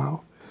a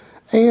while.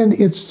 And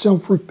it's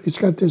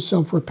got this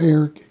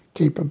self-repair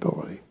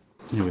capability.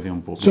 Yeah, with the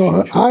onboard So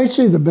machine ship. I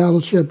see the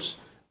battleships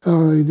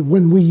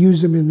when we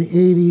use them in the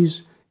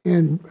 80s,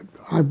 and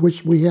I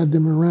wish we had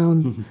them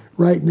around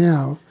right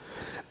now.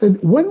 And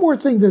one more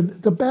thing,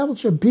 the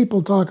battleship,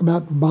 people talk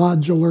about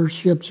modular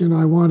ships,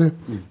 I want to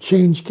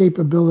change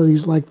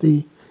capabilities like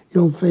the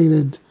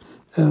ill-fated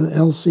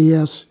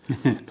LCS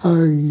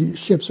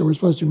ships that were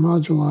supposed to be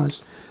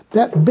modularized.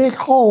 That big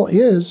hull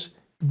is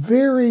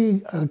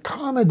very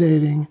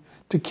accommodating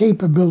to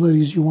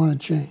capabilities you want to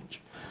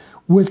change.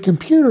 With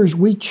computers,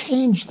 we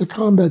changed the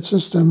combat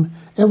system.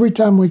 Every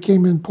time we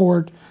came in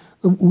port,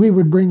 we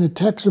would bring the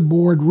techs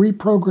aboard,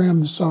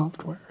 reprogram the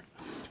software.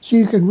 So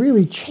you can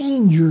really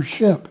change your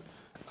ship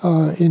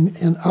and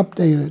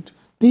update it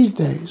these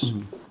days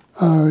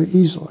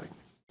easily.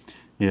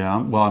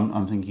 Yeah, well,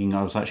 I'm thinking,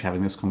 I was actually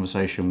having this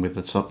conversation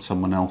with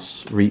someone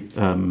else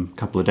a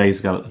couple of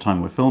days ago at the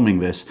time we're filming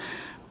this,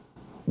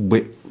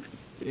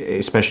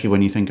 especially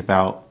when you think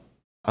about,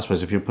 I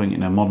suppose if you're putting it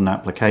in a modern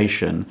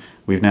application,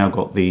 we've now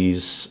got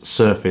these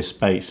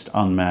surface-based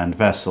unmanned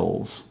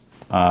vessels,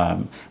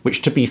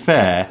 which, to be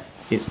fair,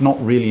 it's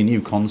not really a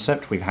new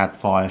concept. We've had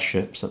fire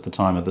ships at the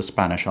time of the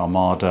Spanish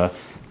Armada.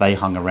 They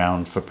hung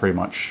around for pretty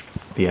much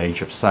the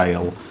age of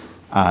sail.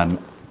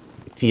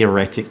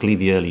 Theoretically,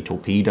 the early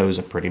torpedoes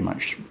are pretty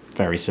much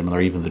very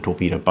similar, even the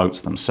torpedo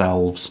boats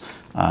themselves.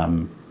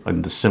 In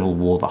the Civil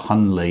War, the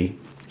Hunley.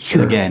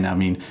 Sure. Again, I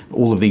mean,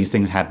 all of these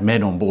things had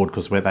men on board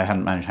because they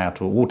hadn't managed how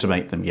to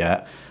automate them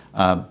yet.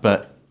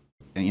 But,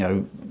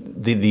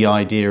 the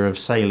idea of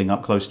sailing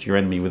up close to your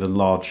enemy with a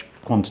large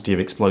quantity of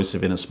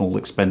explosive in a small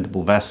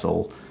expendable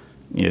vessel,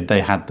 they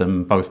had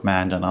them both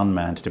manned and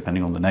unmanned,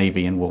 depending on the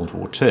Navy in World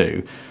War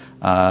II.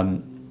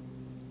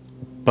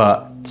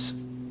 But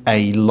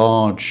a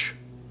large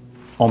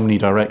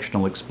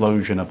omnidirectional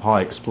explosion of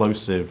high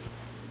explosive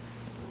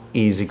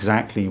is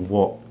exactly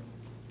what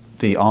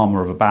the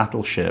armor of a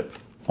battleship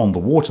on the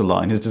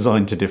waterline is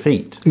designed to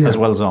defeat, as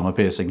well as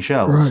armor-piercing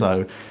shells. Right.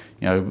 So,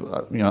 a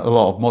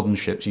lot of modern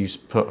ships, you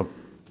put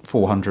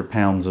 400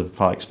 pounds of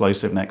high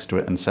explosive next to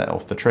it and set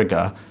off the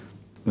trigger,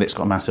 it's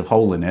got a massive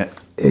hole in it.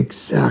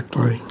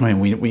 Exactly. I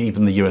mean, we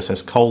even the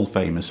USS Cole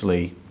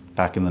famously,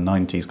 back in the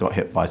 90s, got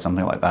hit by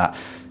something like that.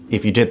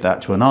 If you did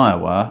that to an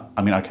Iowa,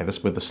 I mean, okay,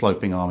 this with the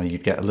sloping armor,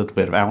 you'd get a little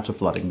bit of outer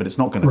flooding, but it's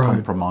not going to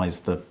compromise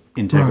the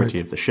integrity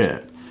of the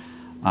ship.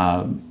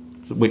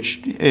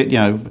 Which,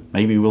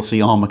 maybe we'll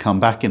see armor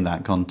come back in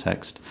that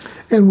context.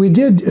 And we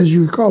did, as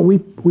you recall, we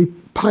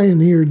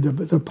pioneered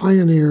the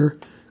Pioneer.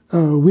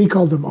 We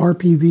called them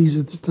RPVs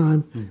at the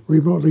time,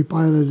 remotely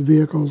piloted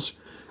vehicles.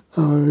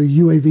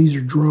 UAVs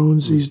are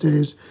drones these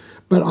days.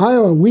 But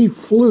Iowa, we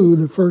flew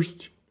the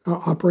first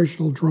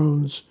operational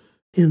drones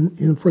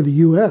for the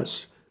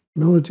U.S.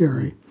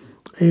 military.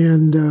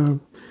 And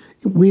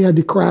we had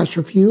to crash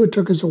a few. It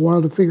took us a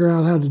while to figure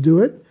out how to do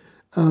it,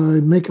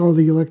 make all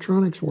the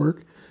electronics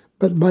work.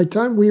 But by the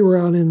time we were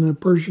out in the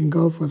Persian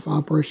Gulf with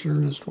Operation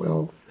Earnest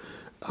Will,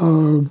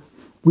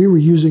 we were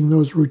using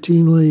those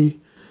routinely.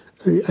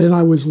 And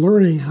I was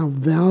learning how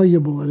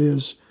valuable it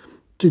is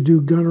to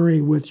do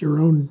gunnery with your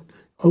own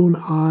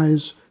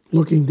eyes,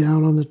 looking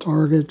down on the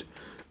target,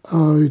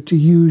 to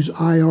use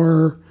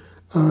IR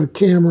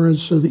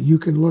cameras so that you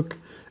can look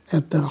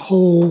at the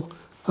hull,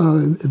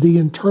 the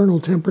internal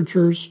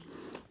temperatures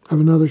of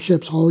another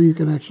ship's hull. You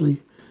can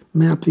actually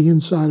map the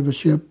inside of a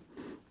ship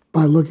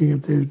by looking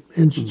at the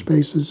engine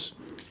spaces,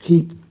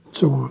 heat, and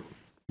so on.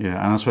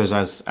 Yeah, and I suppose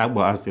as the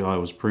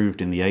Iowas proved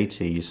in the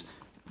 80s,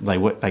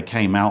 they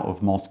came out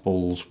of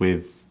mothballs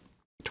with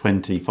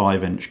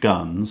 25-inch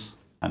guns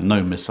and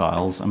no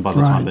missiles, and by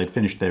the time they'd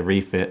finished their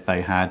refit,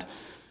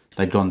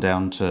 they'd gone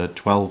down to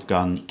 12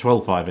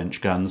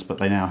 5-inch guns, but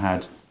they now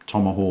had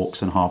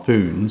tomahawks and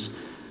harpoons.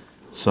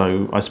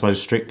 So I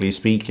suppose, strictly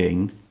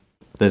speaking,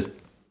 there's,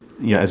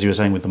 as you were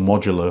saying with the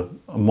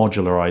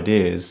modular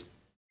ideas,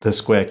 the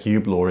square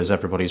cube law is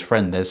everybody's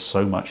friend. There's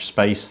so much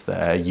space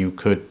there. You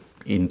could,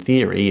 in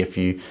theory, if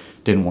you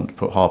didn't want to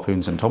put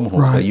harpoons and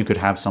tomahawks there, you could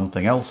have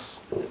something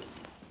else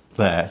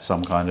there,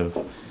 some kind of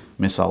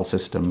missile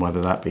system, whether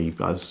that be,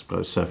 I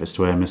suppose,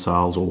 surface-to-air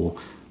missiles or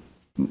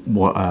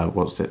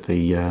what's it,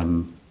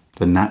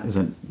 is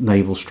it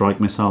Naval Strike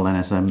Missile,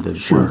 NSM,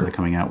 the ones they're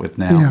coming out with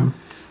now. Yeah,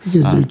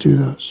 you can do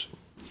those.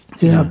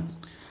 Yeah.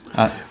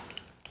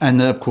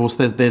 And of course,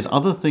 there's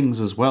other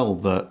things as well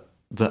that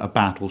a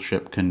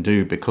battleship can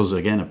do because,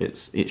 again, of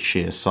its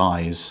sheer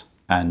size,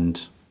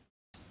 and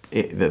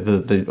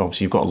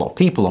obviously you've got a lot of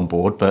people on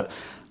board, but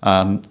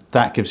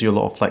that gives you a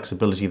lot of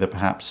flexibility that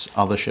perhaps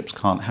other ships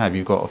can't have.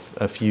 You've got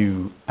a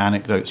few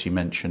anecdotes you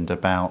mentioned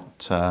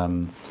about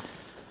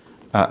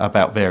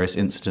various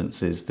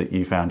instances that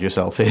you found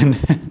yourself in,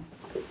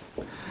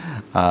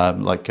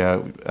 like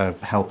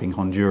helping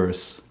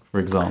Honduras,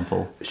 for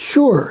example.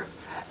 Sure.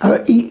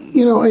 One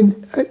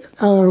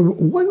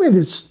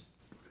minute,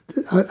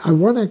 I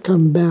want to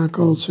come back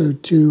also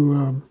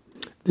to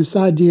this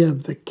idea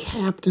of the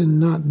captain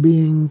not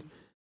being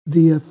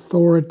the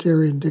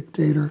authoritarian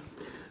dictator.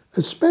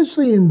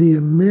 especially in the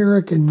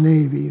American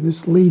Navy.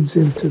 This leads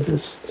into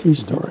this sea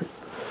story.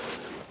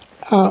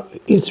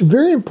 It's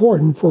very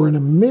important for an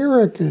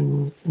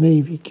American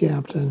Navy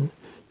captain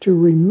to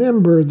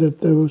remember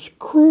that those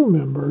crew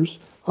members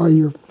are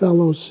your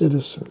fellow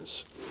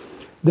citizens.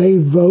 They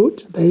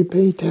vote, they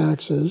pay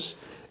taxes,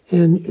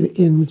 and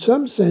in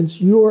some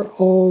sense, you are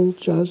all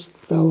just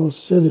fellow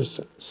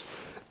citizens.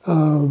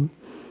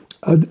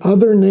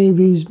 Other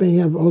navies may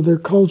have other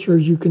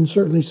cultures. You can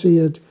certainly see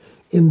it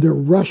in the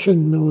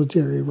Russian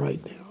military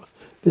right now.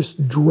 This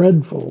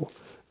dreadful,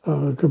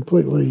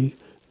 completely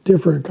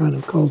different kind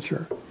of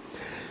culture.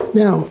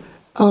 Now,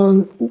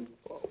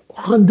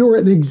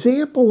 Honduras, an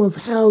example of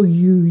how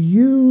you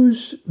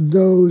use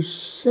those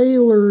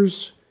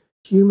sailors'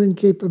 human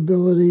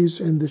capabilities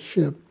and the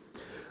ship.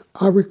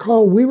 I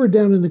recall we were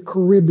down in the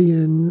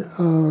Caribbean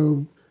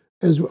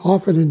as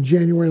often in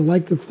January,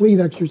 like the fleet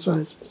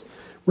exercises.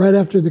 Right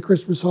after the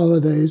Christmas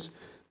holidays,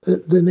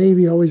 the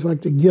Navy always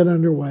liked to get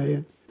underway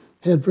and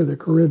head for the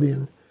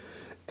Caribbean.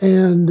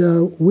 And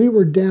we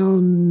were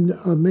down,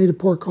 made a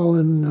port call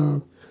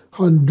in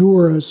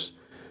Honduras,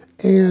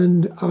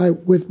 and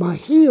with my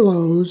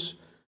helos,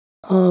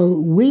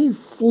 we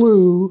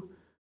flew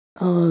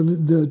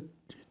the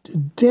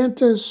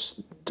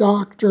dentists,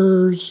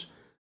 doctors,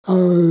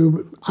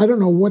 I don't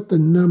know what the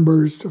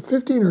numbers,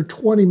 15 or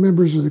 20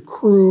 members of the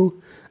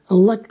crew,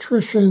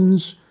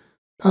 electricians,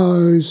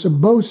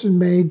 some bosun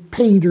maid,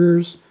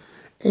 painters,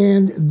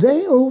 and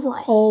they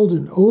overhauled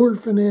an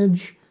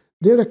orphanage,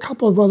 did a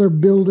couple of other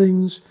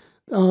buildings.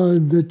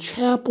 The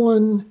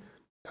chaplain,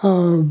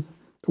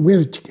 we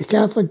had a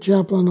Catholic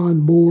chaplain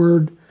on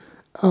board.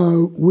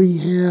 We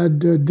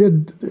had,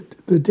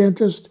 the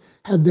dentist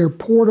had their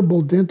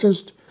portable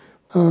dentistry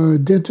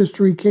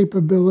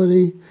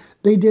capability.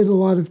 They did a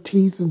lot of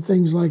teeth and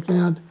things like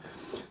that.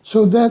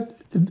 So that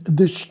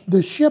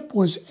the ship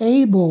was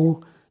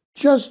able,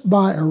 just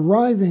by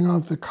arriving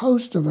off the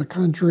coast of a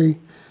country,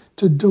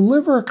 to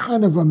deliver a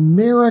kind of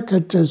America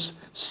to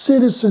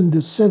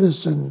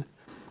citizen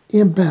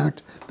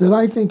impact that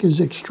I think is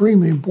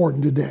extremely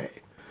important today.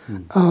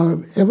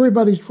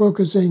 Everybody's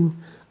focusing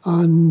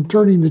on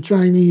turning the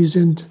Chinese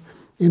into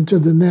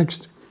the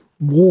next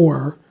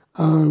war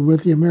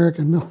with the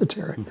American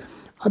military.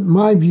 In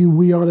my view,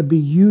 we ought to be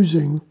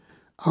using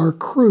our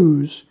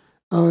crews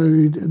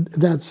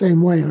that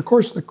same way. And of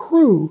course, the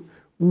crew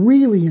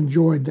really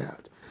enjoyed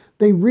that.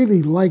 They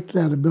really liked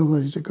that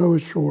ability to go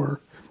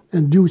ashore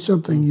and do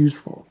something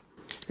useful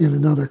in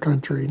another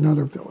country,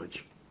 another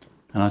village.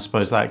 And I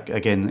suppose that,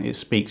 again, it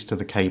speaks to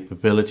the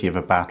capability of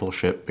a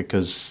battleship,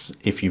 because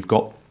if you've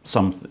got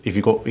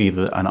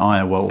either an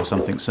Iowa or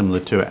something similar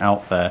to it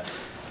out there,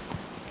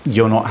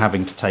 you're not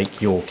having to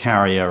take your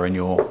carrier and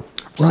your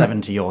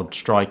 70-odd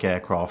strike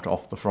aircraft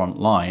off the front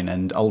line.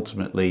 And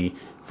ultimately,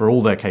 for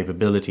all their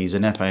capabilities,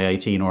 an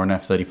FA-18 or an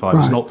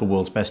F-35 is not the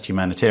world's best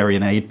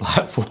humanitarian aid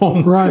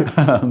platform.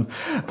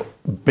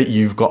 But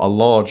you've got a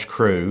large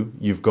crew,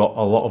 you've got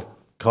a lot of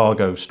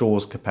cargo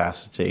stores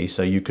capacity,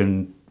 so you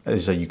can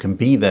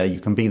be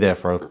there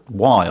for a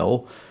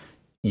while.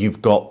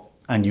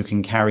 And you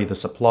can carry the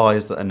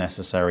supplies that are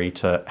necessary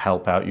to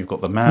help out. You've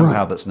got the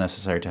manpower that's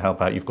necessary to help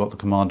out. You've got the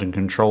command and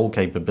control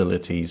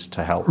capabilities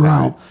to help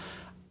out.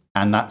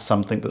 And that's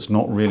something that's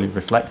not really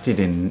reflected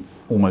in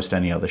almost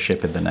any other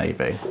ship in the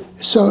Navy.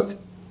 So,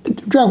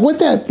 what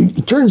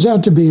that turns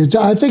out to be is,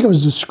 I think it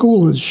was the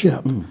school of the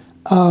ship.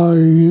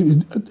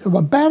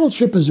 A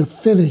battleship is a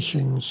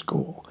finishing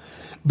school.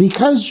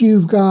 Because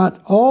you've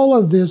got all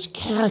of this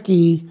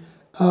khaki,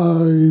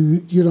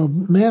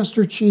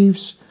 master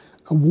chiefs,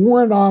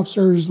 warrant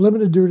officers,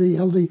 limited duty,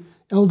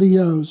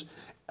 LDOs,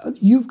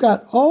 you've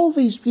got all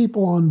these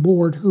people on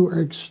board who are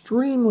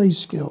extremely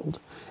skilled,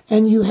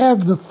 and you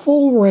have the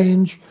full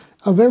range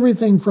of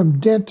everything from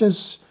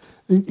dentists,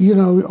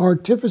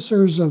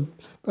 artificers of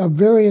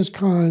various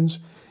kinds.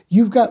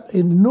 You've got an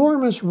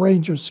enormous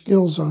range of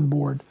skills on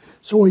board.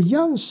 So a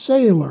young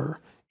sailor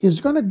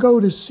is going to go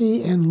to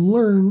sea and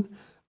learn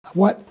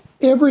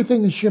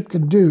everything the ship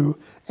can do,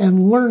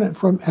 and learn it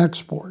from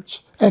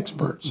experts.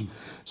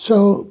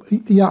 So,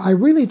 I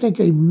really think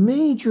a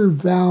major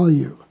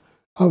value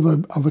of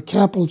a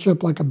capital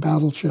ship like a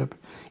battleship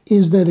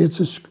is that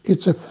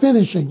it's a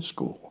finishing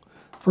school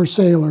for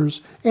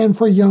sailors and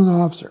for young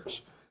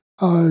officers.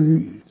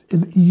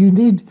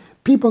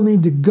 People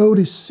need to go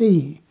to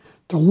sea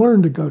to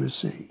learn to go to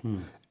sea,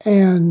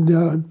 and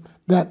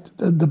that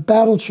the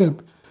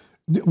battleship,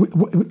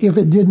 if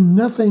it did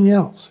nothing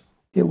else,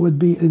 it would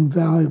be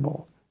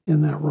invaluable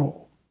in that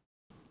role.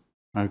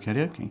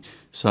 Okay.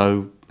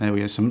 So there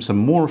we go. Some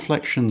more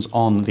reflections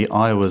on the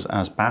Iowas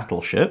as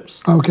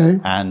battleships. Okay.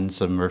 And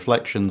some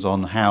reflections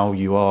on how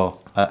you are,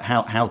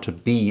 how to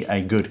be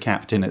a good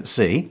captain at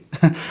sea.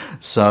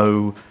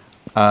 So,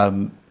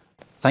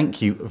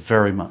 thank you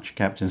very much,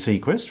 Captain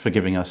Seaquist, for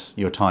giving us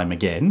your time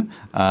again.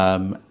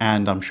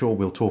 And I'm sure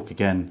we'll talk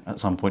again at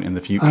some point in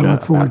the future. I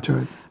look forward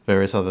to it.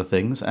 Various other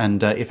things,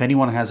 and if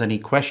anyone has any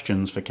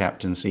questions for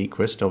Captain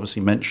Seaquist,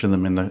 obviously mention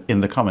them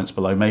in the comments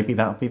below. Maybe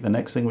that'll be the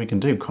next thing we can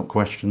do.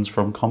 Questions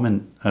from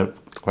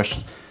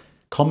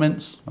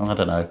comments. I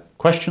don't know.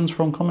 Questions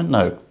from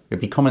No,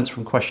 it'd be comments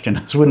from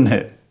questioners, wouldn't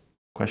it?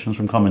 Questions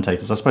from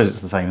commentators. I suppose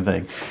it's the same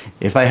thing.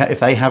 If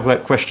they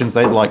have questions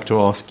they'd like to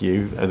ask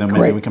you, and then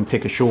maybe we can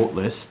pick a short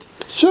list.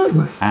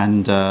 Certainly.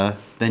 And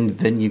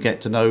then you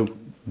get to know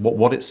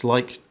what it's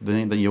like.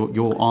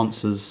 Your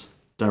answers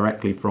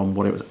directly from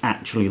what it was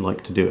actually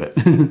like to do it.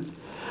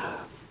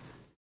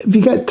 Have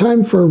you got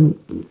time for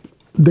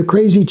the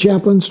crazy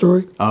chaplain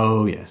story?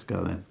 Oh yes,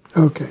 go then.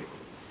 Okay.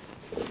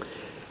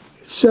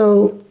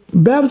 So,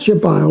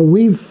 Battleship Iowa,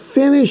 we've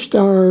finished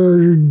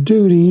our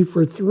duty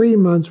for 3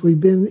 months. We've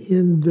been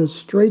in the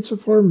Straits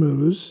of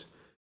Hormuz,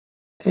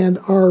 and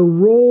our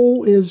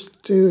role is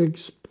to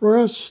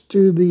express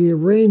to the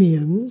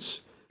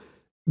Iranians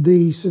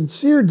the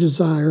sincere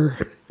desire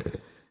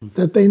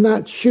that they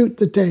not shoot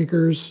the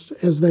tankers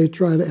as they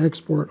try to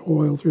export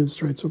oil through the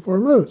Straits of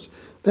Hormuz.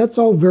 That's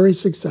all very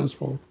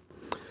successful.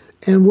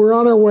 And we're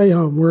on our way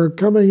home. We're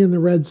coming in the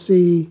Red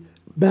Sea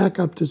back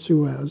up to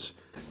Suez.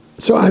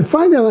 So I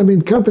find that I'm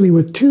in company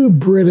with 2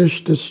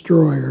 British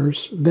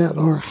destroyers that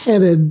are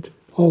headed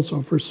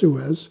also for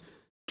Suez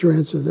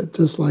transit,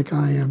 just like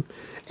I am.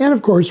 And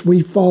of course,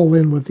 we fall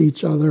in with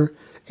each other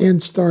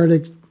and start,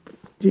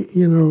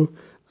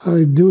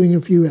 doing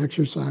a few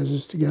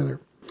exercises together.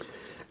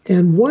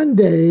 And one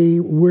day,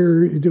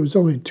 it was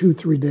only a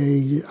 2-3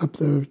 day up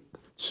the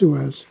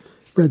Suez,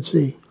 Red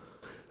Sea.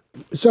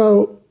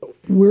 So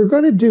we're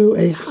going to do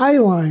a high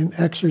line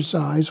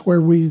exercise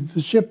where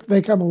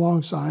they come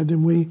alongside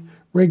and we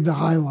rig the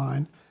high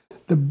line.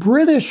 The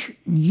British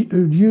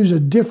use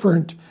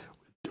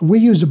we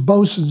use a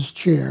bosun's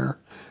chair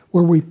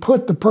where we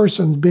put the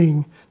person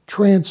being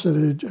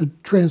transferred to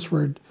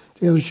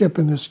the other ship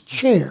in this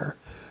chair.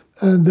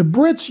 The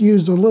Brits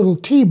use a little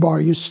T-bar.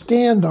 You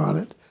stand on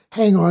it,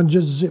 hang on,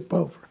 just zip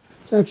over.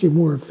 It's actually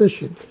more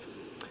efficient.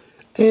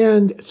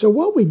 And so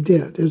what we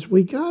did is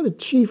we got a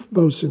chief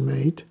bosun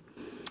mate,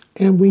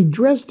 and we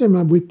dressed him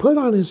up. We put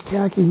on his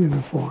khaki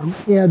uniform.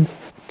 He had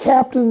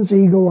captain's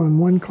eagle on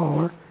one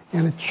collar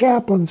and a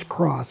chaplain's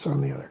cross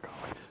on the other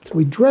collar. So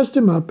we dressed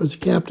him up as a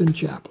captain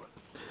chaplain.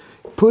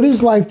 Put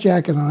his life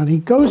jacket on. He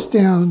goes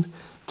down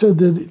to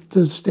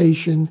the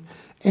station,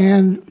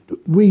 and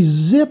we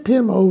zip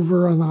him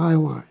over on the High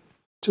Line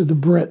to the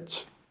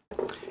Brits.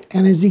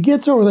 And as he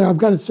gets over there, I've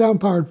got a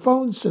sound-powered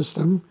phone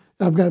system.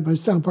 I've got my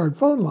sound-powered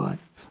phone line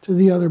to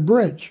the other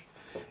bridge.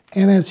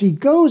 And as he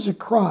goes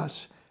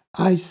across,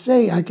 I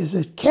say,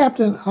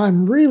 Captain,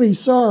 I'm really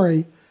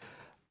sorry.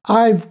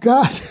 I've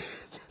got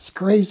this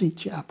crazy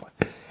chaplain.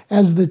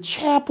 As the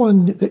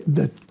chaplain,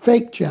 the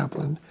fake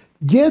chaplain,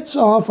 gets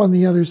off on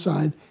the other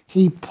side,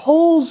 he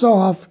pulls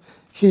off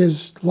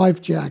his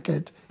life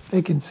jacket.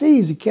 They can see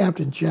he's a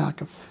Captain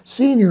Jack, a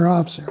senior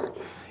officer,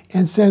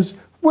 and says,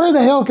 "Where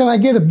the hell can I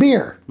get a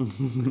beer?"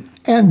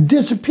 And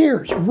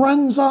disappears,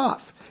 runs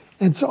off.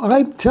 And so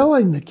I'm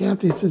telling the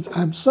captain, he says,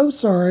 "I'm so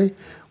sorry.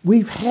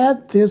 We've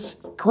had this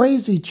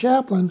crazy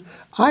chaplain.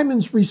 I'm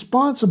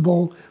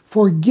responsible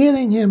for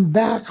getting him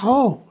back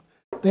home.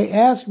 They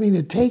asked me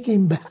to take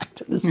him back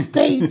to the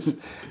States.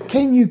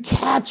 Can you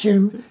catch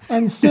him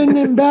and send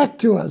him back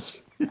to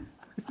us?"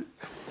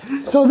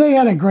 So they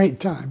had a great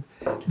time.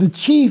 The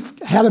chief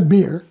had a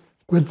beer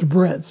with the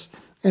Brits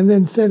and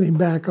then sent him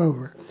back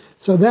over.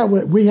 So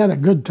we had a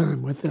good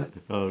time with that.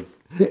 Oh,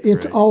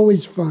 it's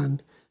always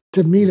fun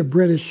to meet a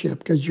British ship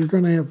because you're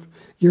gonna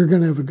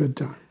have a good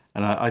time.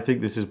 And I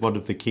think this is one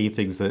of the key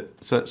things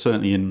that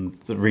certainly in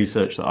the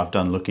research that I've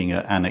done looking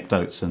at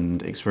anecdotes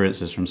and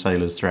experiences from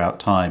sailors throughout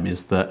time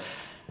is that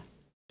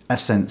a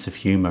sense of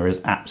humour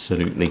is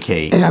absolutely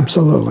key.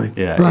 Absolutely.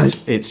 Yeah.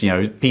 Right. It's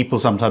people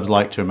sometimes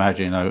like to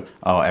imagine,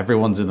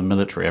 everyone's in the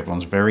military,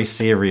 everyone's very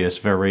serious,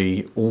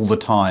 very all the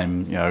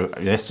time,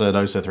 yes sir,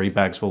 no sir, 3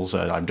 bags full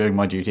sir, I'm doing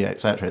my duty,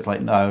 etc. It's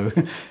like, no,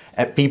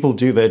 people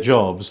do their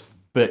jobs,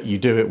 but you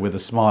do it with a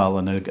smile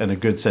and a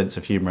good sense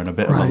of humour and a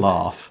bit of a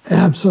laugh.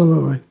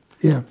 Absolutely.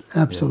 Yeah,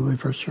 absolutely,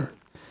 for sure.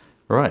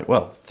 Right.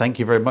 Well, thank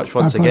you very much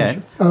once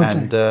again.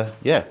 Okay.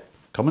 And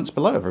comments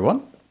below,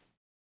 everyone.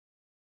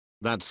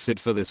 That's it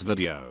for this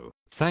video.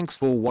 Thanks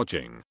for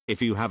watching.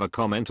 If you have a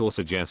comment or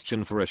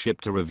suggestion for a ship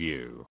to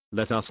review,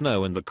 let us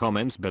know in the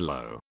comments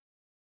below.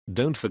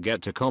 Don't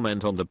forget to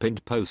comment on the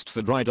pinned post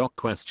for dry dock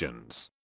questions.